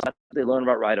to learn about it, they learn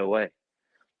about right away.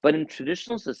 But in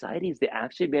traditional societies, they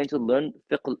actually began to learn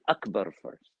fiqh al-akbar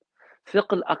first.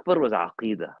 Fiqh al-akbar was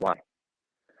aqidah. Why?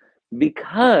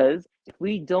 Because if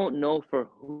we don't know for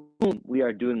whom we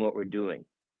are doing what we're doing,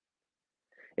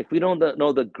 if we don't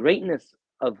know the greatness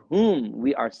of whom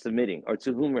we are submitting, or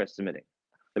to whom we're submitting,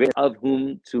 of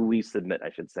whom to we submit, I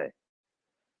should say,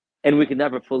 and we can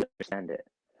never fully understand it,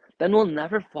 then we'll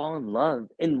never fall in love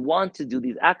and want to do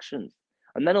these actions.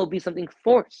 And then it'll be something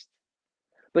forced.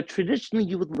 But traditionally,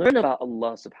 you would learn about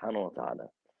Allah subhanahu wa ta'ala.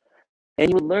 And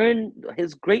you would learn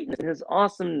His greatness and His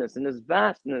awesomeness and His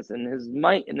vastness and His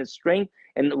might and His strength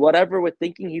and whatever we're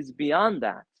thinking He's beyond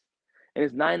that. And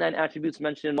His 99 attributes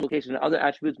mentioned in one location, and other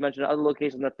attributes mentioned in other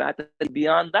locations, the fact that He's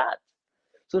beyond that.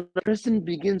 So the person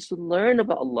begins to learn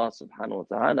about Allah subhanahu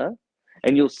wa ta'ala.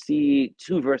 And you'll see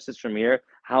 2 verses from here,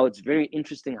 how it's very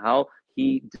interesting how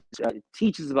He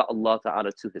teaches about Allah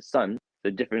ta'ala to His son,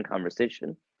 a different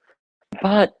conversation.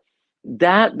 But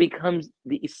that becomes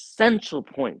the essential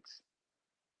point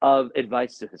of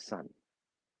advice to his son.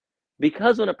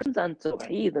 Because when a person's on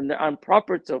Tawheed and they're on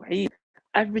proper Tawheed,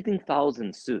 everything follows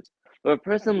in suit. When a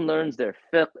person learns their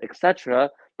fiqh, etc.,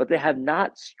 but they have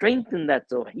not strengthened that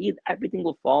Tawheed, everything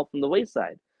will fall from the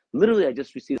wayside. Literally, I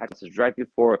just received a message right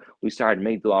before we started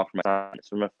make dua for my son. It's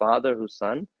from a father whose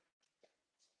son.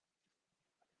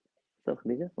 So,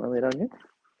 Khadija, want to lay down here?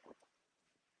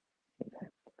 Okay.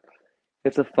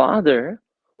 It's a father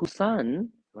whose son.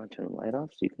 I want to turn the light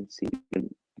off so you can see, you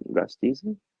can rest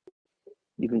easy.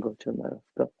 You can go turn the light off.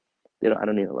 Go. I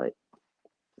don't need a light.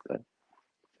 Go ahead.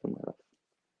 Turn the light off.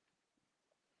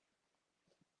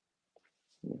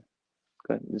 Yeah.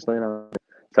 Go ahead. Just lay it on.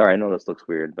 Sorry, I know this looks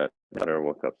weird, but my daughter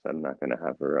woke up, so I'm not going to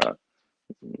have her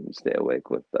stay awake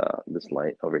with this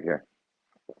light over here.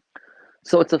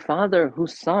 So it's a father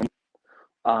whose son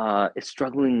is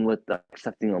struggling with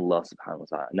accepting Allah subhanahu wa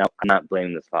ta'ala. Now, I'm not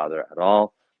blaming this father at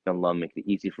all. May Allah make it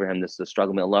easy for him. This is a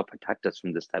struggle. May Allah protect us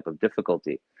from this type of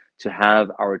difficulty. To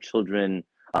have our children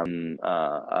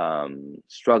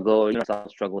struggle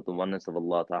with the oneness of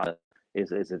Allah ta'ala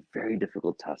is a very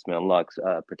difficult task. May Allah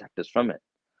protect us from it.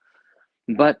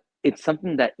 But it's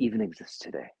something that even exists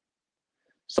today.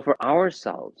 So for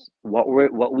ourselves, what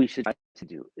we should try to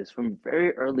do is from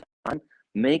very early on,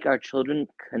 make our children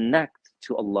connect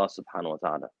to Allah subhanahu wa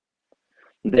ta'ala.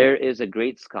 There is a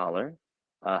great scholar,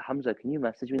 Hamza, can you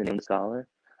message me the name of the scholar?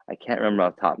 I can't remember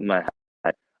off the top of my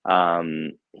head.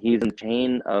 He's in the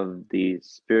chain of the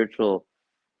spiritual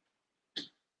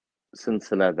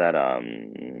silsila that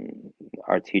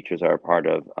our teachers are a part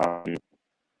of.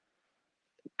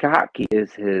 Ka'ki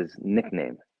is his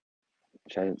nickname.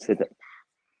 Should I say that?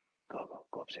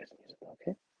 Go upstairs and use it,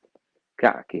 okay?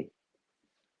 Ka'ki.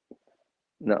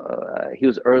 No, he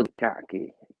was early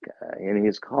Ka'ki. And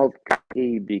he's called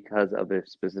Ka'ki because of a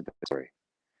specific story.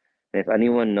 And if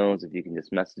anyone knows, if you can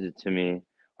just message it to me,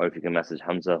 or if you can message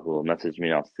Hamza, who will message me,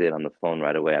 and I'll see it on the phone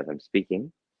right away as I'm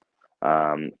speaking.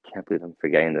 Can't believe I'm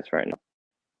forgetting this right now.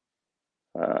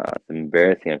 It's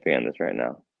embarrassing I'm forgetting this right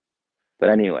now. But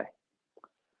anyway,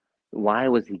 why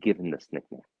was he given this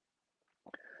nickname?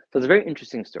 So it's a very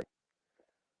interesting story.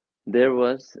 There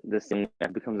was this young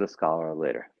man, becomes a scholar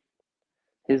later.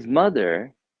 His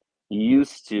mother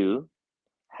used to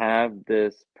have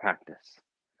this practice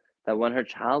that when her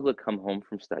child would come home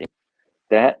from study,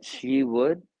 that she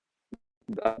would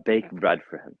bake bread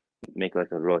for him, make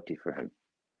like a roti for him.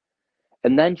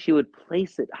 And then she would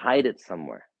hide it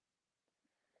somewhere.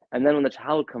 And then when the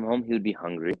child would come home, he would be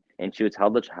hungry. And she would tell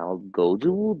the child, go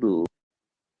do wudu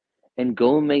and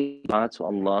go make dua to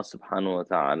Allah subhanahu wa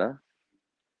ta'ala.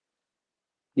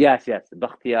 Yes,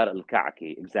 Bakhtiyar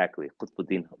al-Ka'ki, exactly.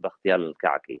 Qutbuddin Bakhtiyar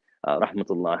al-Ka'ki.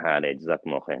 Rahmatullah alayhi,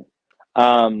 jazakumullah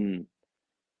khair.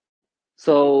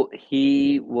 So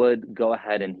he would go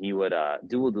ahead and he would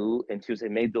do wudu, and she would say,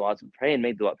 make dua to pray and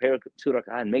make dua, pray 2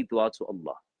 rak'ah and make dua to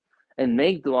Allah. And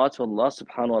make dua to Allah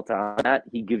subhanahu wa ta'ala,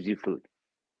 He gives you food.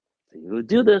 So he would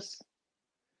do this.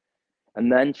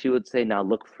 And then she would say, now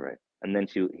look for it. And then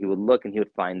he would look and he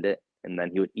would find it, and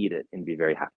then he would eat it and be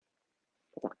very happy.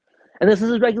 And this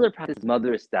is a regular practice his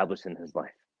mother established in his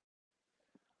life.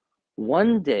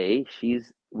 One day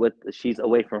she's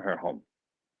away from her home.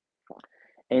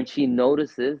 And she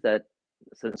notices that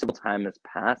some time has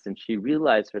passed, and she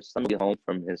realized her son will be home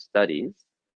from his studies,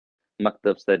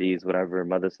 maktab studies, whatever,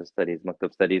 madrasa studies,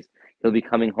 maktab studies. He'll be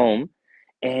coming home,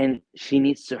 and she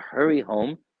needs to hurry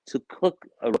home to cook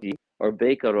a roti or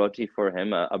bake a roti for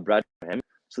him, a bread for him,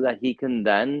 so that he can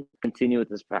then continue with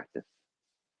his practice.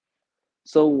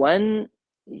 So when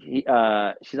she's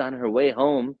on her way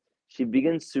home, she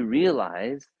begins to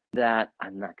realize that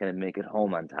I'm not going to make it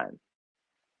home on time.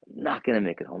 Not going to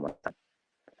make it home on time.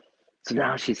 So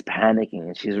now she's panicking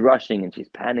and she's rushing and she's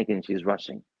panicking and she's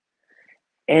rushing.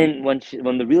 And when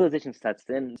the realization sets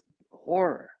in,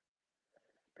 horror.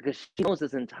 Because she knows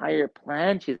this entire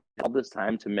plan she's had all this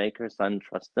time to make her son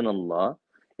trust in Allah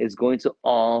is going to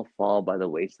all fall by the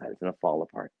wayside. It's going to fall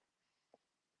apart.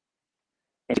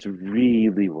 And she's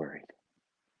really worried.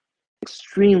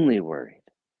 Extremely worried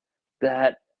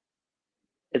that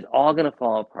It's all gonna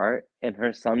fall apart, and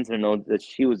her son's gonna know that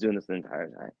she was doing this the entire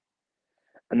time.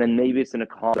 And then maybe it's gonna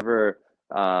cause her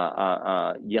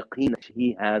yaqeen that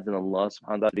he has in Allah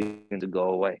subhanahu wa ta'ala to go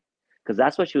away. Because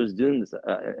that's what she was doing this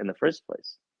in the first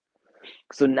place.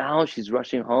 So now she's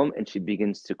rushing home and she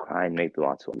begins to cry and make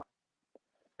dua to Allah.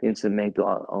 Begins to make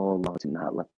dua, oh Allah, do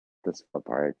not let this fall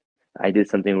apart. I did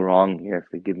something wrong here,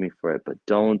 forgive me for it, but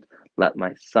don't let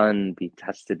my son be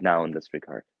tested now in this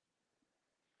regard.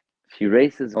 She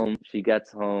races home, she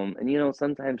gets home, and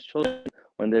sometimes children,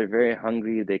 when they're very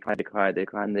hungry, they cry,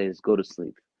 and they just go to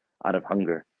sleep out of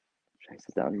hunger. Should I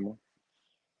sit down anymore?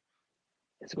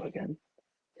 Let's go again.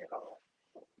 Yeah, go.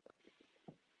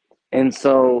 And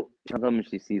so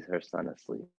she sees her son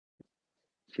asleep.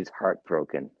 She's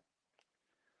heartbroken.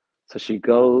 So she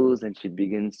goes and she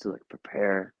begins to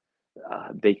prepare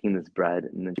baking this bread,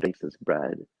 and then she bakes this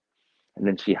bread, and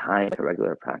then she hides her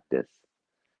regular practice.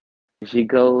 And she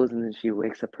goes and then she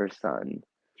wakes up her son,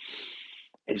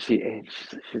 and she's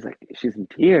in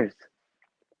tears.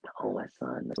 Oh, my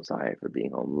son, I'm so sorry for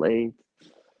being home late.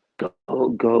 Go.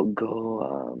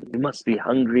 You must be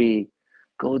hungry.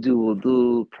 Go do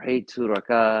wudu, pray 2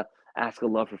 rakah, ask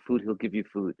Allah for food, He'll give you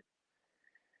food.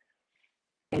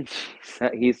 And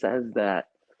he says that,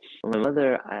 my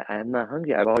mother, I'm not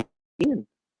hungry, I've already eaten.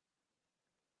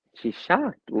 She's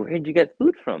shocked. Where did you get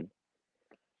food from?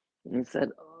 And he said,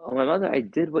 oh, my mother, I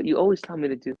did what you always tell me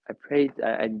to do. I prayed,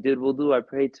 I did wudu, I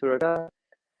prayed 2 rakah,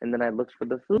 and then I looked for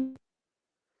the food.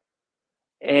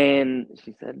 And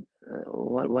she said,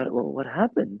 what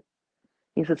happened?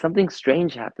 He said, something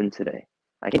strange happened today.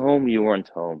 I came home, you weren't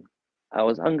home. I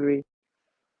was hungry,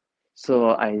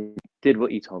 so I did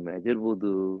what you told me. I did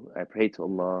wudu, I prayed to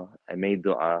Allah, I made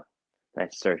dua, and I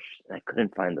searched, and I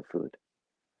couldn't find the food.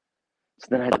 So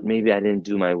then I thought maybe I didn't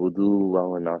do my wudu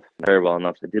well enough, very well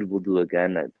enough. So I did wudu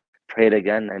again, I prayed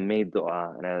again, I made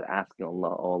dua, and I was asking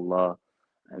Allah, oh Allah,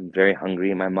 I'm very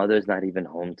hungry. My mother's not even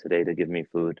home today to give me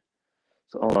food.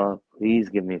 So Allah, please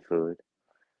give me food.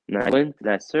 And I went and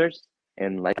I searched,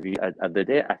 and like every other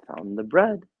day, I found the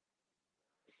bread.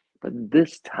 But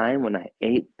this time when I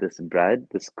ate this bread,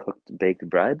 this cooked, baked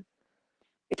bread,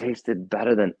 it tasted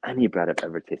better than any bread I've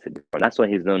ever tasted before. That's why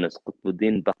he's known as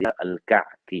Qutbuddin Baqiya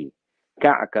al-Ka'ki.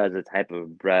 Ka'ka is a type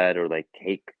of bread or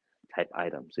cake type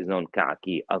item. So he's known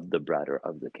Ka'ki, of the bread or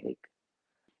of the cake.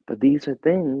 But these are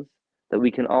things that we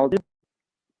can all do.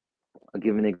 I'll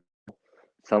give an example.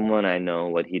 Someone I know,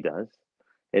 what he does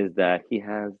is that he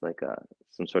has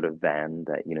some sort of van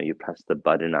that you press the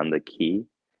button on the key,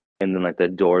 and then the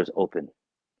doors open.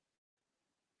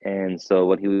 And so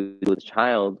what he would do with his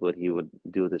child, what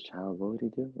would he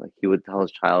do? He would tell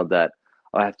his child that,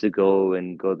 oh, I have to go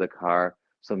to the car,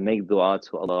 so make dua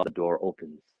to Allah, the door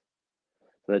opens.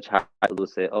 So the child will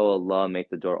say, oh Allah, make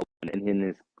the door open. And in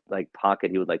his pocket,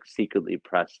 he would secretly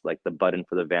press the button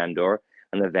for the van door,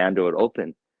 and the van door would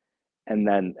open. And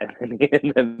then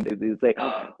they say,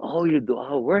 oh, your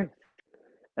dua worked.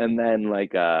 And then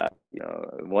I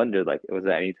wondered was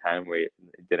there any time where it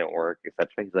didn't work,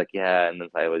 etc. He's like, yeah. And then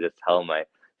so I would just tell my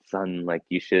son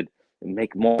you should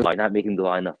make more. Not making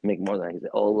dua enough, make more than that. He's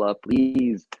like, oh Allah,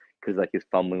 please, because he's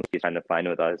fumbling, he's trying to find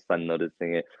it without his son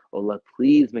noticing it. Oh Allah,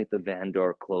 please make the van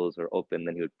door close or open.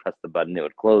 Then he would press the button, it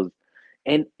would close.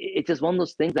 And it's just one of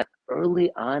those things that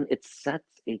early on it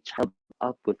sets a child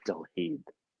up with tawheed.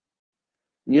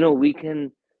 We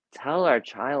can tell our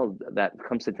child that,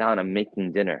 come sit down, I'm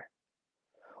making dinner.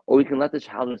 Or we can let the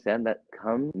child understand that,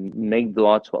 come make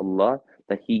dua to Allah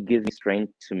that He gives me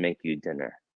strength to make you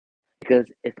dinner. Because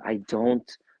if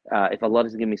Allah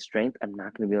doesn't give me strength, I'm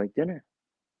not going to be like dinner.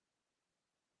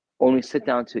 Or when we sit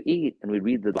down to eat and we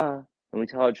read the dua, and we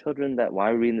tell our children that, why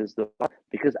are we reading this dua?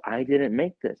 Because I didn't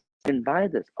make this, I didn't buy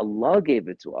this. Allah gave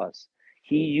it to us.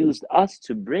 He used us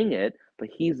to bring it, but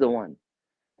He's the one.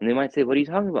 And they might say, what are you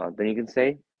talking about? Then you can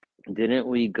say, didn't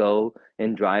we go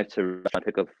and drive to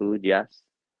pick up food? Yes.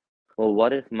 Well,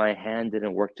 what if my hand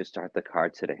didn't work to start the car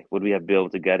today? Would we have been able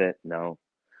to get it? No.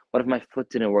 What if my foot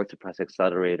didn't work to press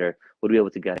accelerator? Would we be able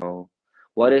to get it? No.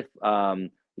 What if I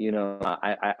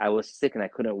was sick and I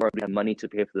couldn't work? We had money to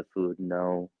pay for the food?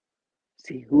 No.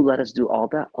 See, who let us do all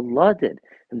that? Allah did.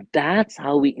 And that's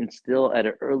how we instill at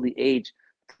an early age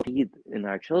in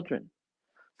our children.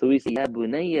 So we say, Ya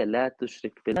bunayya la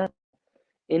tushrik billah,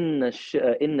 inna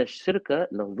shirka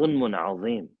la dhulmun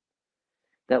azim.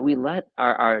 That we let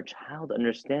our child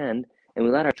understand, and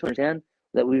we let our children understand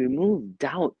that we remove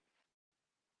doubt.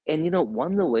 And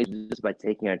one of the ways is by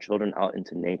taking our children out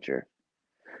into nature.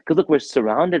 Because look, we're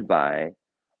surrounded by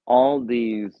all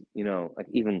these,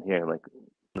 even here, on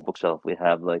the bookshelf, we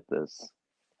have this,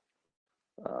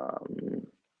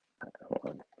 hold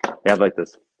on. We have like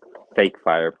this fake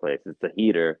fireplace. It's a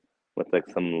heater with like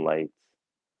some lights.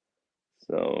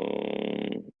 So I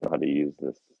don't know how to use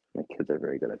this. My kids are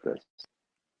very good at this.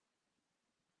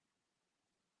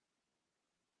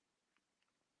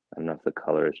 I don't know if the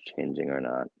color is changing or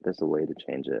not. There's a way to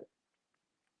change it.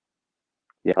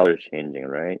 The color is changing,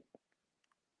 right?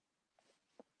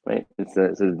 Right? It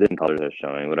says different colors are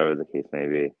showing, whatever the case may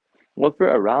be. Well, if we're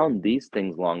around these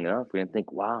things long enough, we're gonna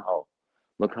think, wow,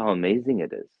 look how amazing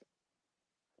it is.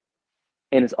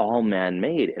 And it's all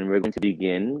man-made, and we're going to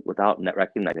begin without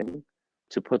recognizing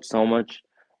to put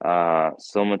have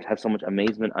so much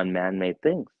amazement on man-made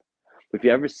things. If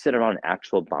you ever sit around an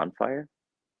actual bonfire,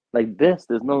 like this,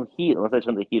 there's no heat unless I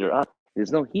turn the heater up.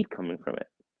 There's no heat coming from it.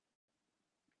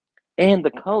 And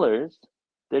the colors,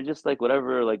 they're just like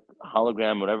whatever, like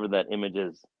hologram, whatever that image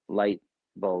is, light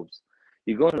bulbs.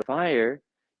 You go in the fire,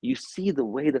 you see the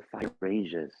way the fire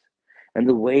rages. And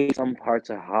the way some parts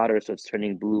are hotter, so it's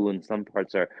turning blue, and some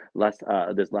parts are less,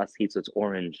 there's less heat, so it's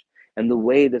orange. And the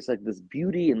way there's like this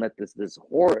beauty and like this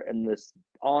horror and this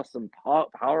awesome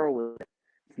power with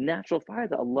natural fire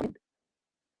that Allah made.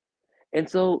 And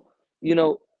so,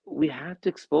 we have to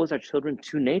expose our children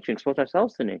to nature, expose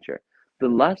ourselves to nature. The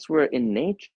less we're in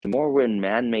nature, the more we're in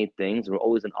man-made things, we're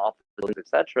always in office buildings,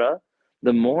 etc.,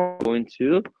 the more we're going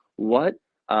to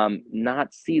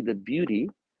not see the beauty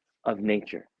of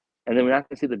nature. And then we're not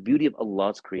going to see the beauty of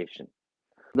Allah's creation.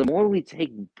 The more we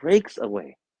take breaks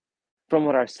away from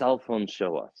what our cell phones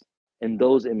show us in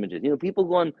those images. People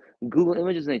go on Google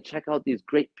Images and they check out these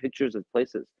great pictures of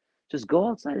places. Just go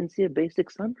outside and see a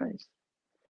basic sunrise.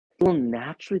 It will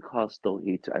naturally cause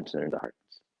tawheed to enter into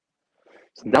hearts.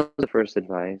 So that's the first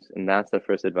advice, and that's the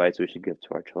first advice we should give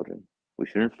to our children. We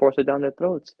shouldn't force it down their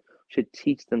throats. We should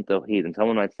teach them tawheed. And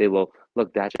someone might say, well,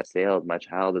 look, Dad just sailed. My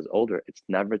child is older. It's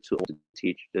never too old to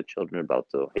teach the children about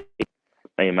tawheed.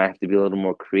 Now, you might have to be a little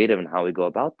more creative in how we go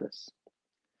about this.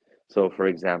 So, for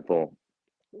example,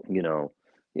 people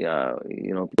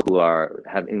who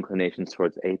have inclinations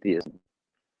towards atheism,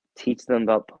 teach them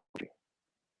about poetry.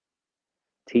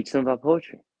 Teach them about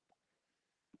poetry.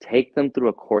 Take them through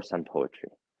a course on poetry.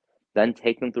 Then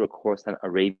take them through a course on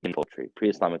Arabian poetry,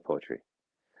 pre-Islamic poetry.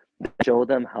 Show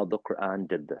them how the Quran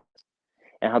did this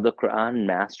and how the Quran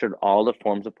mastered all the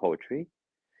forms of poetry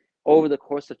over the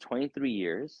course of 23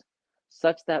 years,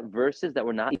 such that verses that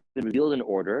were not even revealed in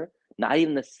order, not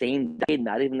even the same day,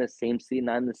 not even the same scene,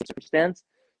 not in the same circumstance,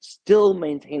 still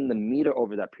maintain the meter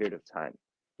over that period of time.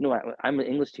 I'm an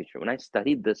English teacher. When I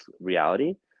studied this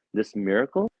reality, this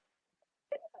miracle,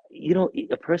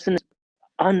 a person is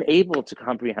unable to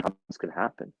comprehend how this could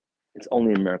happen. It's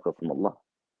only a miracle from Allah.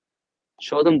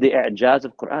 Show them the i'jaz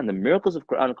of Quran. The miracles of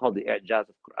Quran are called the i'jaz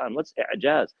of Quran. What's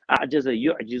i'jaz? A'jaza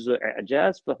yu'jizu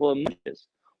i'jaz fahuwa mu'jiz.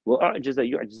 Wa'a'jaza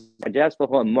yu'jizu i'jaz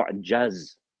fahuwa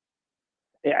mu'jaz.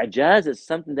 I'jaz is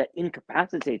something that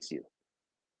incapacitates you.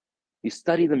 You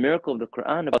study the miracle of the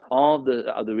Quran about all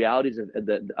the realities of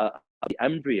the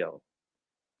embryo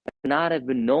that could not have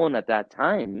been known at that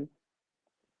time,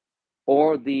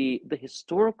 or the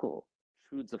historical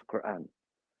truths of Quran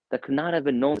that could not have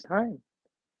been known at the time.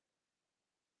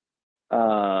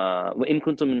 وَإِن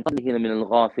كُنْتُم مِّن قَبْلِهِ لَمِنَ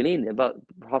الْغَافِلِينَ, about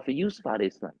Prophet Yusuf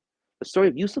alayhi salam. The story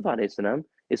of Yusuf alayhi salam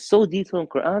is so detailed in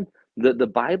Quran. The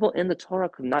Bible and the Torah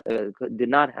did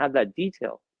not have that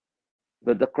detail,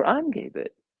 but the Quran gave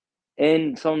it.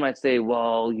 And someone might say,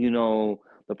 well,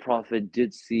 the Prophet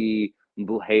did see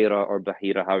Buhaira or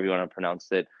Bahira, however you want to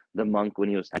pronounce it, the monk, when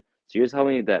he was 10. So you're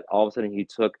telling me that all of a sudden he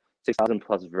took 6,000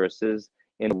 plus verses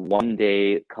in a 1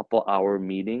 day, couple hour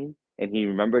meeting, and he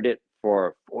remembered it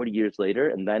for 40 years later,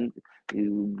 and then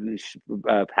you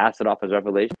pass it off as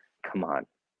revelation? Come on,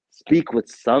 speak with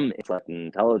some intellect and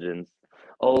intelligence.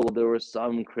 Oh, there were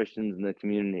some Christians in the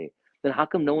community. Then how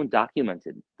come no one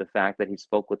documented the fact that he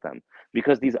spoke with them?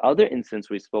 Because these other instances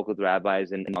where he spoke with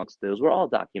rabbis and monks, those were all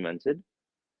documented.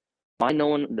 Why no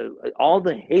one, all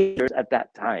the haters at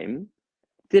that time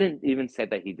didn't even say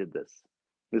that he did this.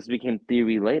 This became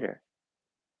theory later.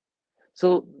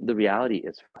 So the reality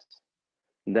is for us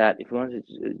that if we want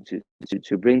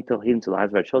to bring Tawheed into the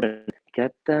lives of our children,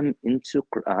 get them into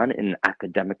Quran in an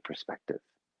academic perspective.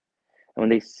 And when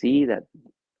they see that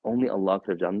only Allah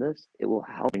could have done this, it will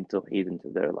help bring Tawheed into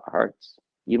their hearts,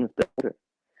 even if they're older.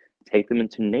 Take them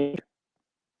into nature.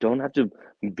 Don't have to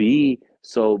be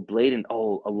so blatant,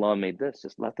 oh, Allah made this.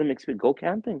 Just let them experience. Go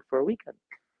camping for a weekend.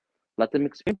 Let them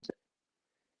experience it.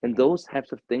 And those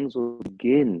types of things will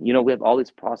begin. We have all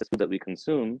these processed food that we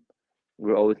consume.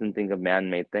 We're always thinking of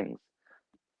man-made things.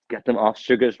 Get them off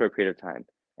sugars for a period of time,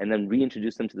 and then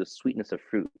reintroduce them to the sweetness of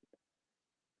fruit.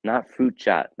 Not fruit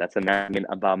chat. That's a man-made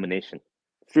abomination.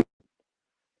 Fruit.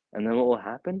 And then what will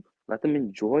happen? Let them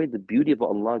enjoy the beauty of what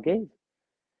Allah gave.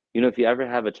 If you ever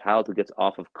have a child who gets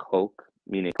off of Coke,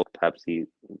 meaning Coke, Pepsi,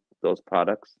 those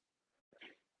products,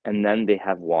 and then they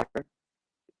have water,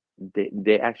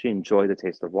 they actually enjoy the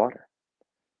taste of water.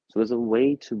 So there's a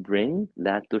way to bring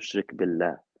la tushrik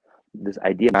billah, this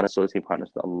idea of not associating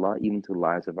partners with Allah, even to the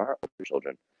lives of our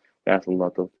children. We ask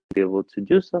Allah to be able to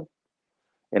do so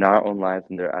in our own lives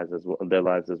and their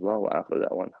lives as well. وآخر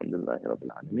دعوانا الحمد لله رب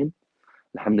العالمين.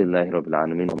 الحمد لله رب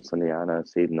العالمين وصلي على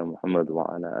سيدنا محمد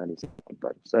وعلى آله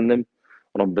وصحبه وسلم.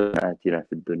 ربنا آتنا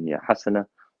في الدنيا حسنة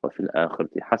وفي الآخرة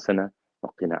حسنة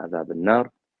وقنا عذاب النار.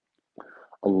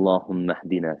 اللهم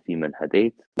اهدنا فيمن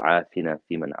هديت وعافنا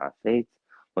فيمن عافيت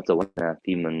وتولنا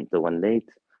فيمن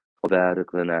توليت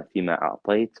وبارك لنا فيما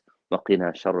أعطيت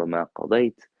وقنا شر ما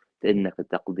قضيت فإنك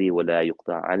تقضي ولا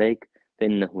يقضى عليك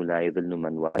فإنه لا يذل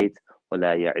من وليت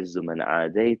ولا يعز من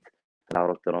عاديت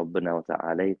تبارك ربنا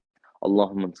وتعاليت.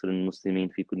 اللهم انصر المسلمين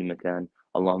في كل مكان.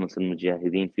 اللهم انصر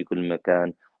المجاهدين في كل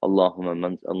مكان.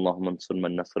 اللهم انصر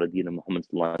من نصر دين محمد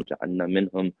صلى الله عليه وسلم واجعلنا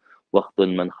منهم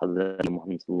واخذل من خذل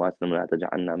محمد صلى الله عليه وسلم ولا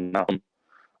تجعلنا معهم.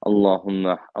 اللهم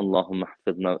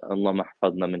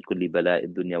احفظنا من كل بلاء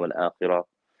الدنيا والآخرة.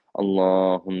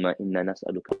 اللهم إنا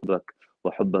نسألك حبك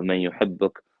وحب من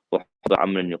يحبك وحب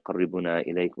عمل يقربنا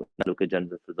إليك ونسألك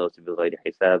جنة الفردوس بغير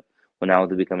حساب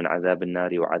ونعوذ بك من عذاب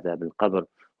النار وعذاب القبر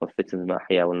وفتنة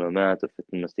المحيا والممات وفتنة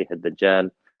المسيح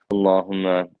الدجال.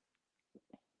 اللهم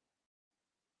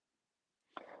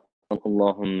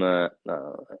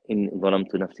إني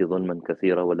ظلمت نفسي ظلما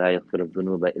كثيرا ولا يغفر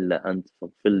الذنوب إلا أنت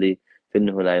فاغفر لي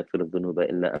فإنه لا يغفر الذنوب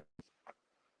إلا أنت.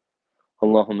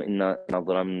 اللهم إنا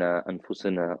ظلمنا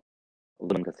أنفسنا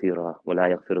ظلما كثيرا ولا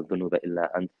يغفر الذنوب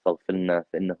إلا أنت فاغفر لنا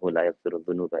فإنه لا يغفر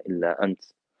الذنوب إلا أنت.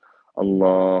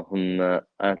 اللهم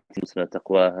آت نفوسنا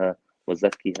تقواها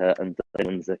وزكها أنت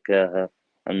خير من زكاها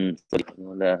أنت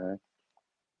مولاها.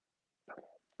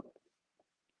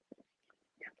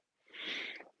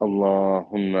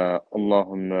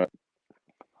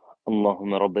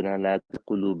 اللهم ربنا لا تزغ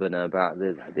قلوبنا بعد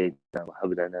إذ هديتنا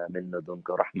وهب لنا من لدنك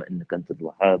رحمة إنك أنت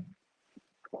الوهاب.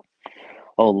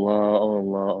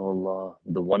 Allah,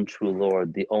 the one true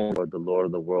Lord, the only Lord, the Lord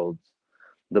of the worlds,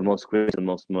 the most gracious, the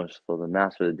most merciful, the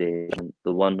master of the day,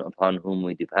 the one upon whom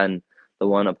we depend, the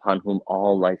one upon whom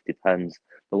all life depends,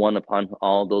 the one upon whom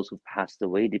all those who passed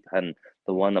away depend,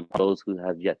 the one upon those who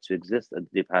have yet to exist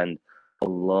depend.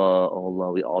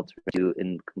 Allah, we all turn to you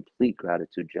in complete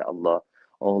gratitude, Ya Allah.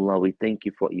 Allah, we thank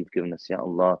you for what you've given us, Ya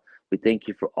Allah. We thank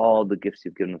you for all the gifts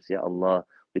you've given us, Ya Allah.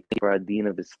 We thank you for our deen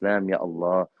of Islam, Ya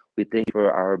Allah. We thank you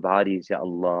for our bodies, Ya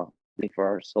Allah. We thank you for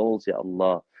our souls, Ya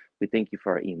Allah. We thank you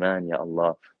for our iman, Ya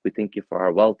Allah. We thank you for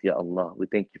our wealth, Ya Allah. We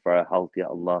thank you for our health, Ya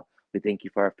Allah. We thank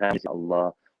you for our families, Ya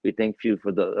Allah. We thank you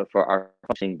for our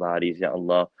functioning bodies, Ya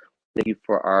Allah. Thank you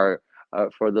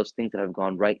for those things that have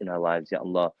gone right in our lives, Ya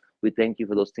Allah. We thank you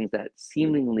for those things that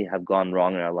seemingly have gone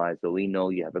wrong in our lives, but we know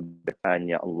you have a better plan,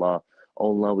 Ya Allah. Oh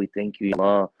Allah, we thank you, Ya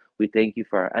Allah. We thank you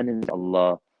for our enemies, Ya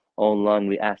Allah. Oh Allah, and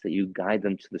we ask that you guide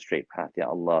them to the straight path, Ya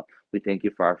Allah. We thank you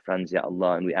for our friends, Ya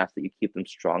Allah, and we ask that you keep them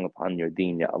strong upon your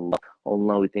deen, Ya Allah. Oh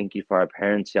Allah, we thank you for our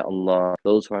parents, Ya Allah.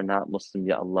 Those who are not Muslim,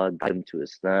 Ya Allah, guide them to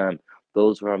Islam.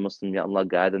 Those who are Muslim, Ya Allah,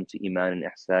 guide them to Iman and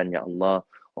Ihsan, Ya Allah.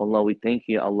 Allah, we thank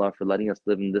you, Ya Allah, for letting us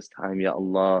live in this time, Ya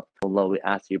Allah. Allah, we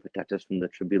ask you protect us from the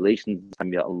tribulations this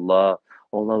time, Ya Allah.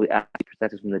 Allah, we ask you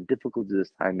protect us from the difficulties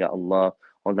this time, Ya Allah.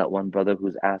 On that one brother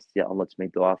who's asked, Ya Allah, to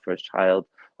make dua for his child.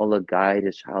 Allah, guide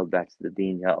his child back to the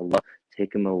deen, Ya Allah.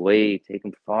 Take him away, take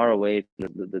him far away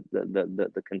from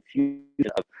the confusion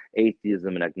of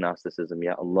atheism and agnosticism,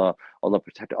 Ya Allah. Allah,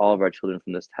 protect all of our children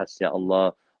from this test, Ya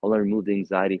Allah. Allah, remove the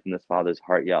anxiety from this father's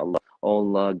heart, Ya Allah.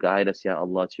 Allah, guide us, Ya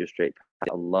Allah, to your straight path,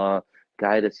 Ya Allah.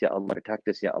 Guide us, Ya Allah. Protect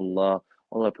us, Ya Allah.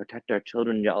 Allah, protect our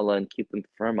children, Ya Allah, and keep them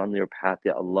firm on your path,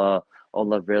 Ya Allah.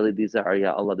 Allah, verily these are,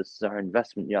 Ya Allah, this is our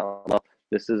investment, Ya Allah.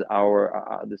 This is our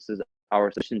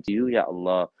submission to you, Ya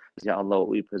Allah. Ya Allah, what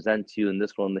we present to you in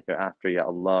this world and the hereafter, Ya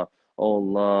Allah. Oh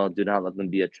Allah, do not let them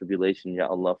be a tribulation, Ya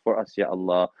Allah, for us, Ya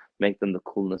Allah. Make them the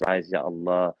coolness eyes, Ya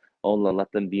Allah. Oh Allah,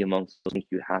 let them be amongst those who make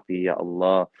you happy, Ya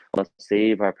Allah. Allah,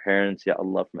 save our parents, Ya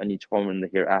Allah, from any torment in the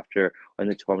hereafter or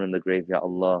any torment in the grave, Ya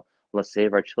Allah. Allah,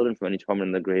 save our children from any torment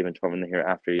in the grave and torment in the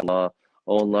hereafter, Ya Allah.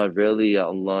 Oh Allah, really, Ya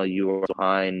Allah, you are so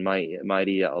high and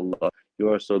mighty, Ya Allah. You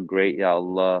are so great, Ya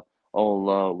Allah. Oh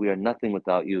Allah, we are nothing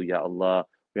without you, Ya Allah.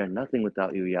 We are nothing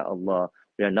without you, Ya Allah.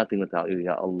 We are nothing without you,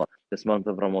 Ya Allah. This month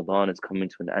of Ramadan is coming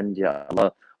to an end, Ya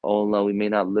Allah. Oh Allah, we may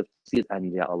not live to see it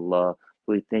end, Ya Allah.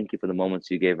 We thank you for the moments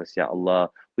you gave us, Ya Allah.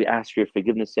 We ask for your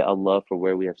forgiveness, Ya Allah, for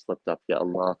where we have slipped up, Ya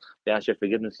Allah. We ask your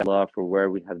forgiveness, Ya Allah, for where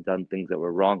we have done things that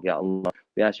were wrong, Ya Allah.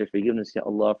 We ask your forgiveness, Ya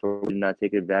Allah, for we did not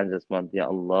take advantage this month, Ya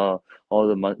Allah. All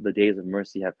the days of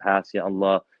mercy have passed, Ya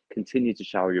Allah. Continue to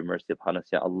shower your mercy upon us,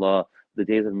 Ya Allah. The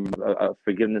days of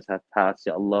forgiveness have passed,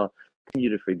 Ya Allah.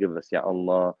 Continue to forgive us, Ya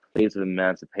Allah. Days of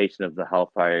emancipation of the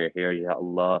hellfire here, Ya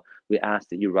Allah. We ask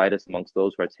that you write us amongst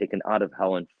those who are taken out of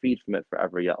hell and freed from it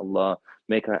forever, Ya Allah.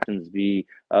 Make our actions be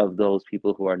of those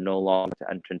people who are no longer to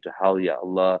enter into hell, Ya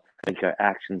Allah. Make our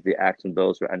actions the actions of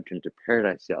those who are entering into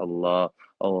paradise, Ya Allah.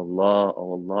 Oh Allah,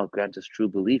 oh Allah, grant us true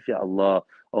belief, Ya Allah.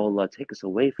 Oh Allah, take us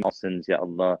away from all sins, Ya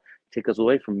Allah. Take us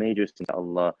away from major sins, Ya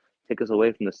Allah. Take us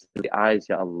away from the sins of the eyes,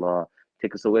 Ya Allah.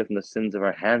 Take us away from the sins of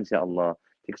our hands, Ya Allah.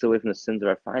 Take us away from the sins of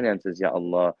our finances, Ya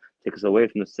Allah. Take us away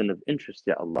from the sin of interest,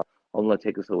 Ya Allah. Allah,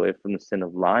 take us away from the sin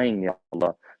of lying, Ya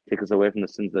Allah. Take us away from the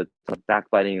sins of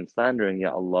backbiting and slandering,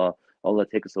 Ya Allah. Allah,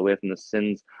 take us away from the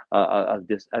sins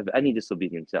of any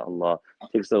disobedience, Ya Allah.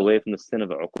 Take us away from the sin of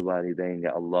uqul walidain,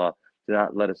 Ya Allah. Do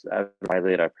not let us ever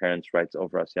violate our parents' rights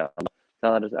over us, Ya Allah. Do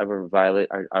not let us ever violate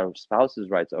our spouse's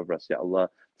rights over us, Ya Allah.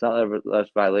 Do not ever let us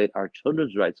violate our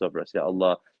children's rights over us, Ya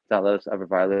Allah. Do not let us ever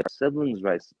violate our siblings'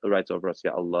 rights over us,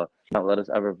 Ya Allah. Do not let us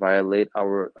ever violate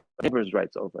our neighbors'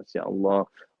 rights over us, Ya Allah.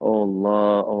 Oh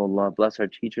Allah, oh Allah, bless our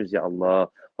teachers, Ya Allah.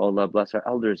 Oh Allah, bless our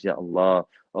elders, Ya Allah.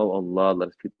 Oh Allah, let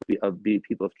us be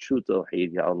people of truth,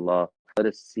 Tawheed, Ya Allah. Let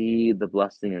us see the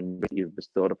blessing and that you've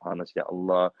bestowed upon us, Ya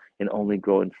Allah, and only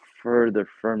grow in further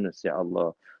firmness, Ya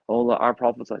Allah. Oh Allah, our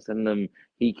Prophet ﷺ,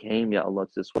 he came, Ya Allah,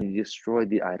 to destroy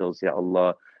the idols, Ya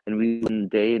Allah. And we live in a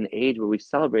day and age where we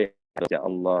celebrate idols, Ya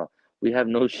Allah. We have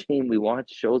no shame. We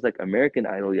watch shows like American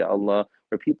Idol, Ya Allah,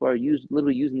 where people are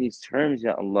literally using these terms,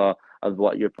 Ya Allah, of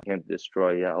what you're planning to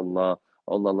destroy, Ya Allah.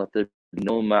 Allah, let there be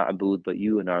no ma'bud but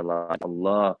you in our lives,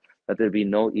 Allah. Let there be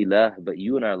no ilah but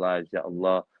you in our lives, Ya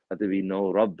Allah. Let there be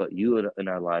no Rabb but you in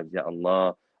our lives, Ya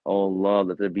Allah. Oh Allah,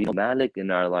 let there be no Malik in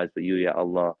our lives but you, Ya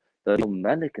Allah. Let there be no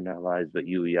Malik in our lives but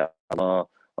you, Ya Allah.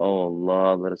 Oh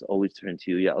Allah, let us always turn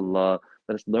to you, Ya Allah.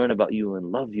 Let us learn about you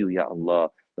and love you, Ya Allah.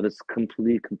 Let us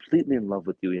completely in love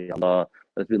with you, Ya Allah.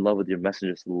 Let us be in love with your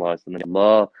Messenger, Sallallahu Alaihi Wasallam, Ya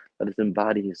Allah. Let us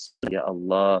embody his Sunnah, Ya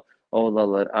Allah. Oh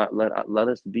Allah, let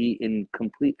us be in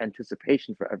complete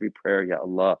anticipation for every prayer, Ya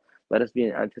Allah. Let us be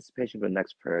in anticipation for the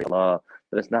next prayer, Ya Allah.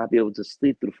 Let us not be able to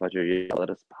sleep through Fajr, Ya Allah. Let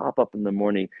us pop up in the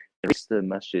morning and reach the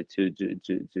masjid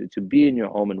to be in your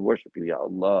home and worship you, Ya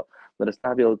Allah. Let us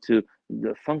not be able to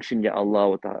function, Ya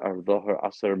Allah, with our Dhuhr,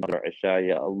 Asr, Maghrib, Isha,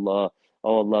 Ya Allah.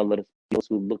 Oh Allah, let us be those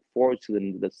who look forward to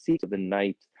the seats of the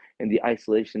night and the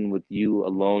isolation with you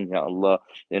alone, Ya Allah,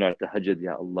 in our tahajjud,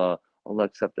 Ya Allah. Allah,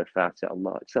 accept our fast, Ya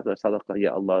Allah. Accept our sadaqah,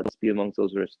 Ya Allah. Let's be amongst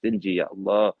those who are stingy, Ya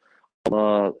Allah.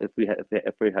 Allah, if we have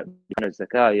our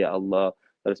zakah, Ya Allah,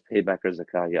 let us pay back our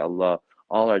zakah, Ya Allah.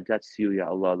 All our debts to you, Ya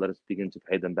Allah, let us begin to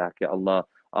pay them back, Ya Allah.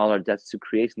 All our debts to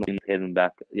creation, let us pay them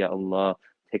back, Ya Allah.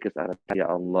 Take us out of that, Ya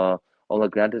Allah. Allah,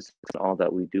 grant us in all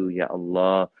that we do, Ya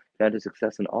Allah. Grant us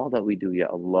success in all that we do, Ya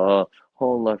Allah.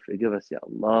 Oh Allah, forgive us, Ya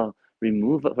Allah.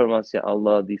 Remove from us, Ya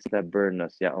Allah, these that burden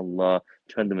us, Ya Allah.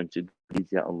 Turn them into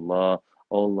deeds, Ya Allah.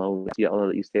 Oh Allah, Ya Allah,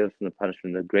 that you save us from the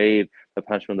punishment of the grave, the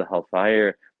punishment of the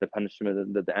hellfire, the punishment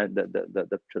of the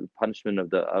punishment of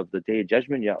the day of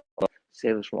judgment, Ya Allah.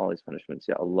 Save us from all these punishments,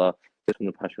 Ya Allah. Save us from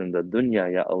the punishment of the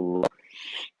dunya, Ya Allah.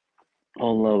 Oh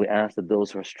Allah, we ask that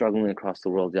those who are struggling across the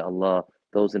world, Ya Allah,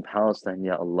 those in Palestine,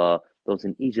 Ya Allah, those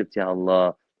in Egypt, Ya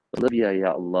Allah, Libya,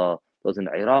 Ya Allah, those in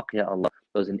Iraq, Ya Allah,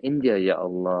 those in India, Ya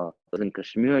Allah, those in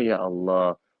Kashmir, Ya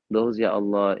Allah, those, Ya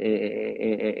Allah,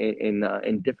 in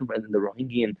different, in the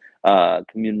Rohingyan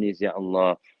communities, Ya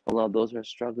Allah, Allah, those who are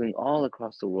struggling all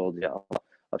across the world, Ya Allah,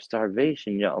 of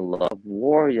starvation, Ya Allah, of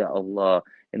war, Ya Allah,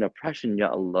 in oppression, Ya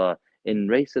Allah, in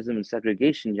racism and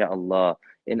segregation, Ya Allah,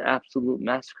 in absolute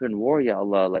massacre and war, Ya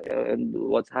Allah, and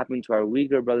what's happening to our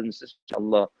Uyghur brothers and sisters, Ya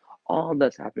Allah, all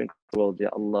that's happening in the world, Ya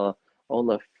Allah,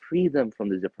 Allah, free them from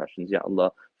these oppressions, Ya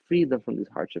Allah, free them from these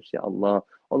hardships, Ya Allah,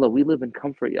 Allah, we live in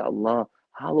comfort, Ya Allah,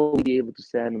 how will we be able to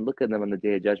stand and look at them on the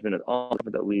day of judgment at all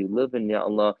that we live in, Ya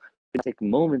Allah, we take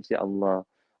moments, Ya Allah,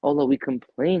 Allah, we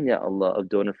complain, Ya Allah, of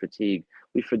donor fatigue.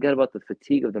 We forget about the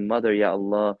fatigue of the mother, Ya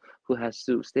Allah, who has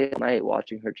to stay at night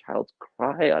watching her child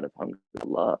cry out of hunger, Ya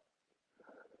Allah.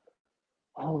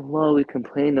 Oh Allah, we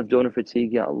complain of donor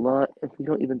fatigue, Ya Allah, and we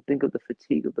don't even think of the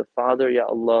fatigue of the father, Ya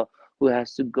Allah, who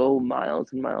has to go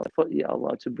miles and miles foot, Ya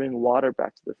Allah, to bring water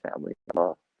back to the family, Ya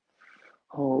Allah.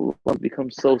 Oh Allah, we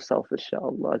become so selfish, Ya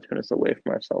Allah. Turn us away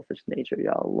from our selfish nature,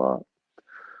 Ya Allah.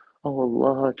 Oh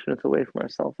Allah, turn us away from our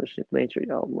selfish nature,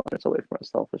 Ya Allah. Turn us away from our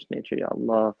selfish nature, Ya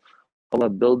Allah. Allah,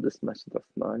 build this Masjid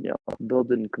Uthman, Ya Allah.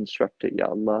 Build it and construct it, Ya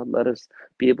Allah. Let us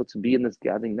be able to be in this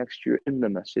gathering next year in the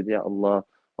Masjid, Ya Allah.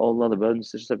 Oh Allah, the brothers and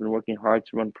sisters have been working hard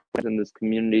to run programs in this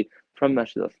community from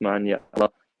Masjid Uthman, Ya Allah.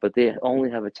 But they only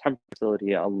have a temporary facility,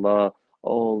 Ya Allah.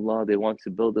 Oh Allah, they want to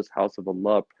build this house of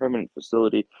Allah, a permanent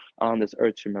facility on this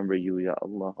earth to remember you, Ya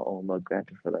Allah. Oh Allah, grant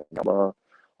it for them, Ya Allah.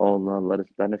 Oh Allah, let us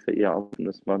benefit, Ya Allah, from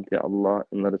this month, Ya Allah,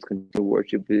 and let us continue to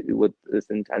worship you with this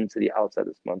intensity outside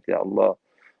this month, Ya Allah.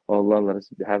 Oh Allah, let us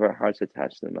have our hearts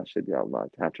attached to the Masjid, Ya Allah.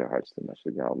 Attach our hearts to the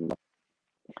Masjid, Ya Allah.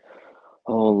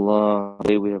 Oh Allah,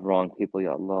 the way we have wronged people,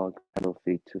 Ya Allah, grant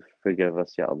feet to forgive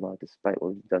us, Ya Allah, despite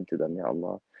what we've done to them, Ya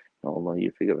Allah. Oh Allah,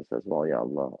 you forgive us as well, Ya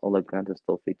Allah. Allah, grant us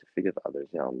feet to forgive others,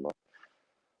 Ya Allah.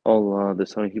 Oh Allah,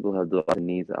 there's so many people who have dua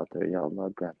needs out there, Ya Allah,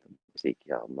 grant them what they seek,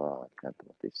 Ya Allah. Grant them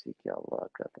what they seek, Ya Allah.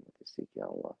 Grant them what they seek, Ya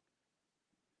Allah.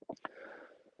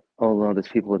 Oh Allah, there's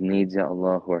people with needs, Ya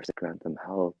Allah, who are sick, grant them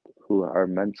health, who are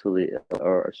mentally ill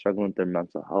or are struggling with their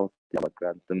mental health, Ya Allah,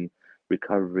 grant them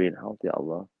recovery and health, Ya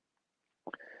Allah.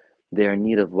 They are in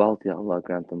need of wealth, Ya Allah,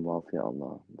 grant them wealth, Ya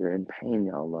Allah. They're in pain,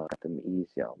 Ya Allah, grant them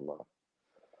ease, Ya Allah.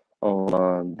 Oh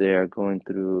Allah, they're going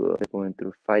through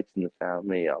fights in the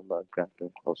family, Ya Allah, grant them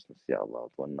closeness, Ya Allah,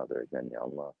 with one another again, Ya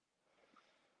Allah.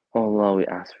 Oh Allah, we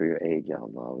ask for your aid, Ya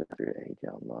Allah, we ask for your aid, Ya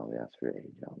Allah, we ask for your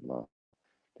aid, Ya Allah.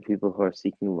 The people who are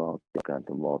seeking wealth, grant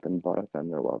them wealth and barak on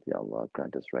their wealth, Ya Allah,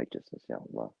 grant us righteousness, Ya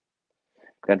Allah.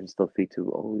 Grant us tawfiq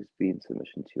to always be in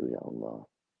submission to you, Ya Allah.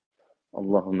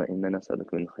 اللهم إنا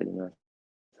نسألك من خير ما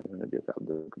سألك نبيك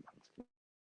عبدك محمد صلى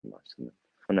الله عليه وسلم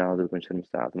ونعوذ بك من شر ما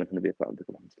استعاذ منه نبيك عبدك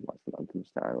محمد صلى الله عليه وسلم أنت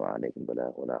المستعان وعليك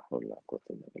البلاغ ولا حول ولا قوة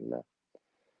إلا بالله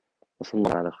وصلى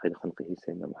الله على خير خلقه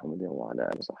سيدنا محمد وعلى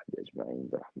آله وصحبه أجمعين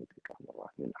برحمتك يا أرحم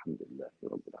الراحمين الحمد لله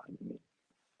رب العالمين.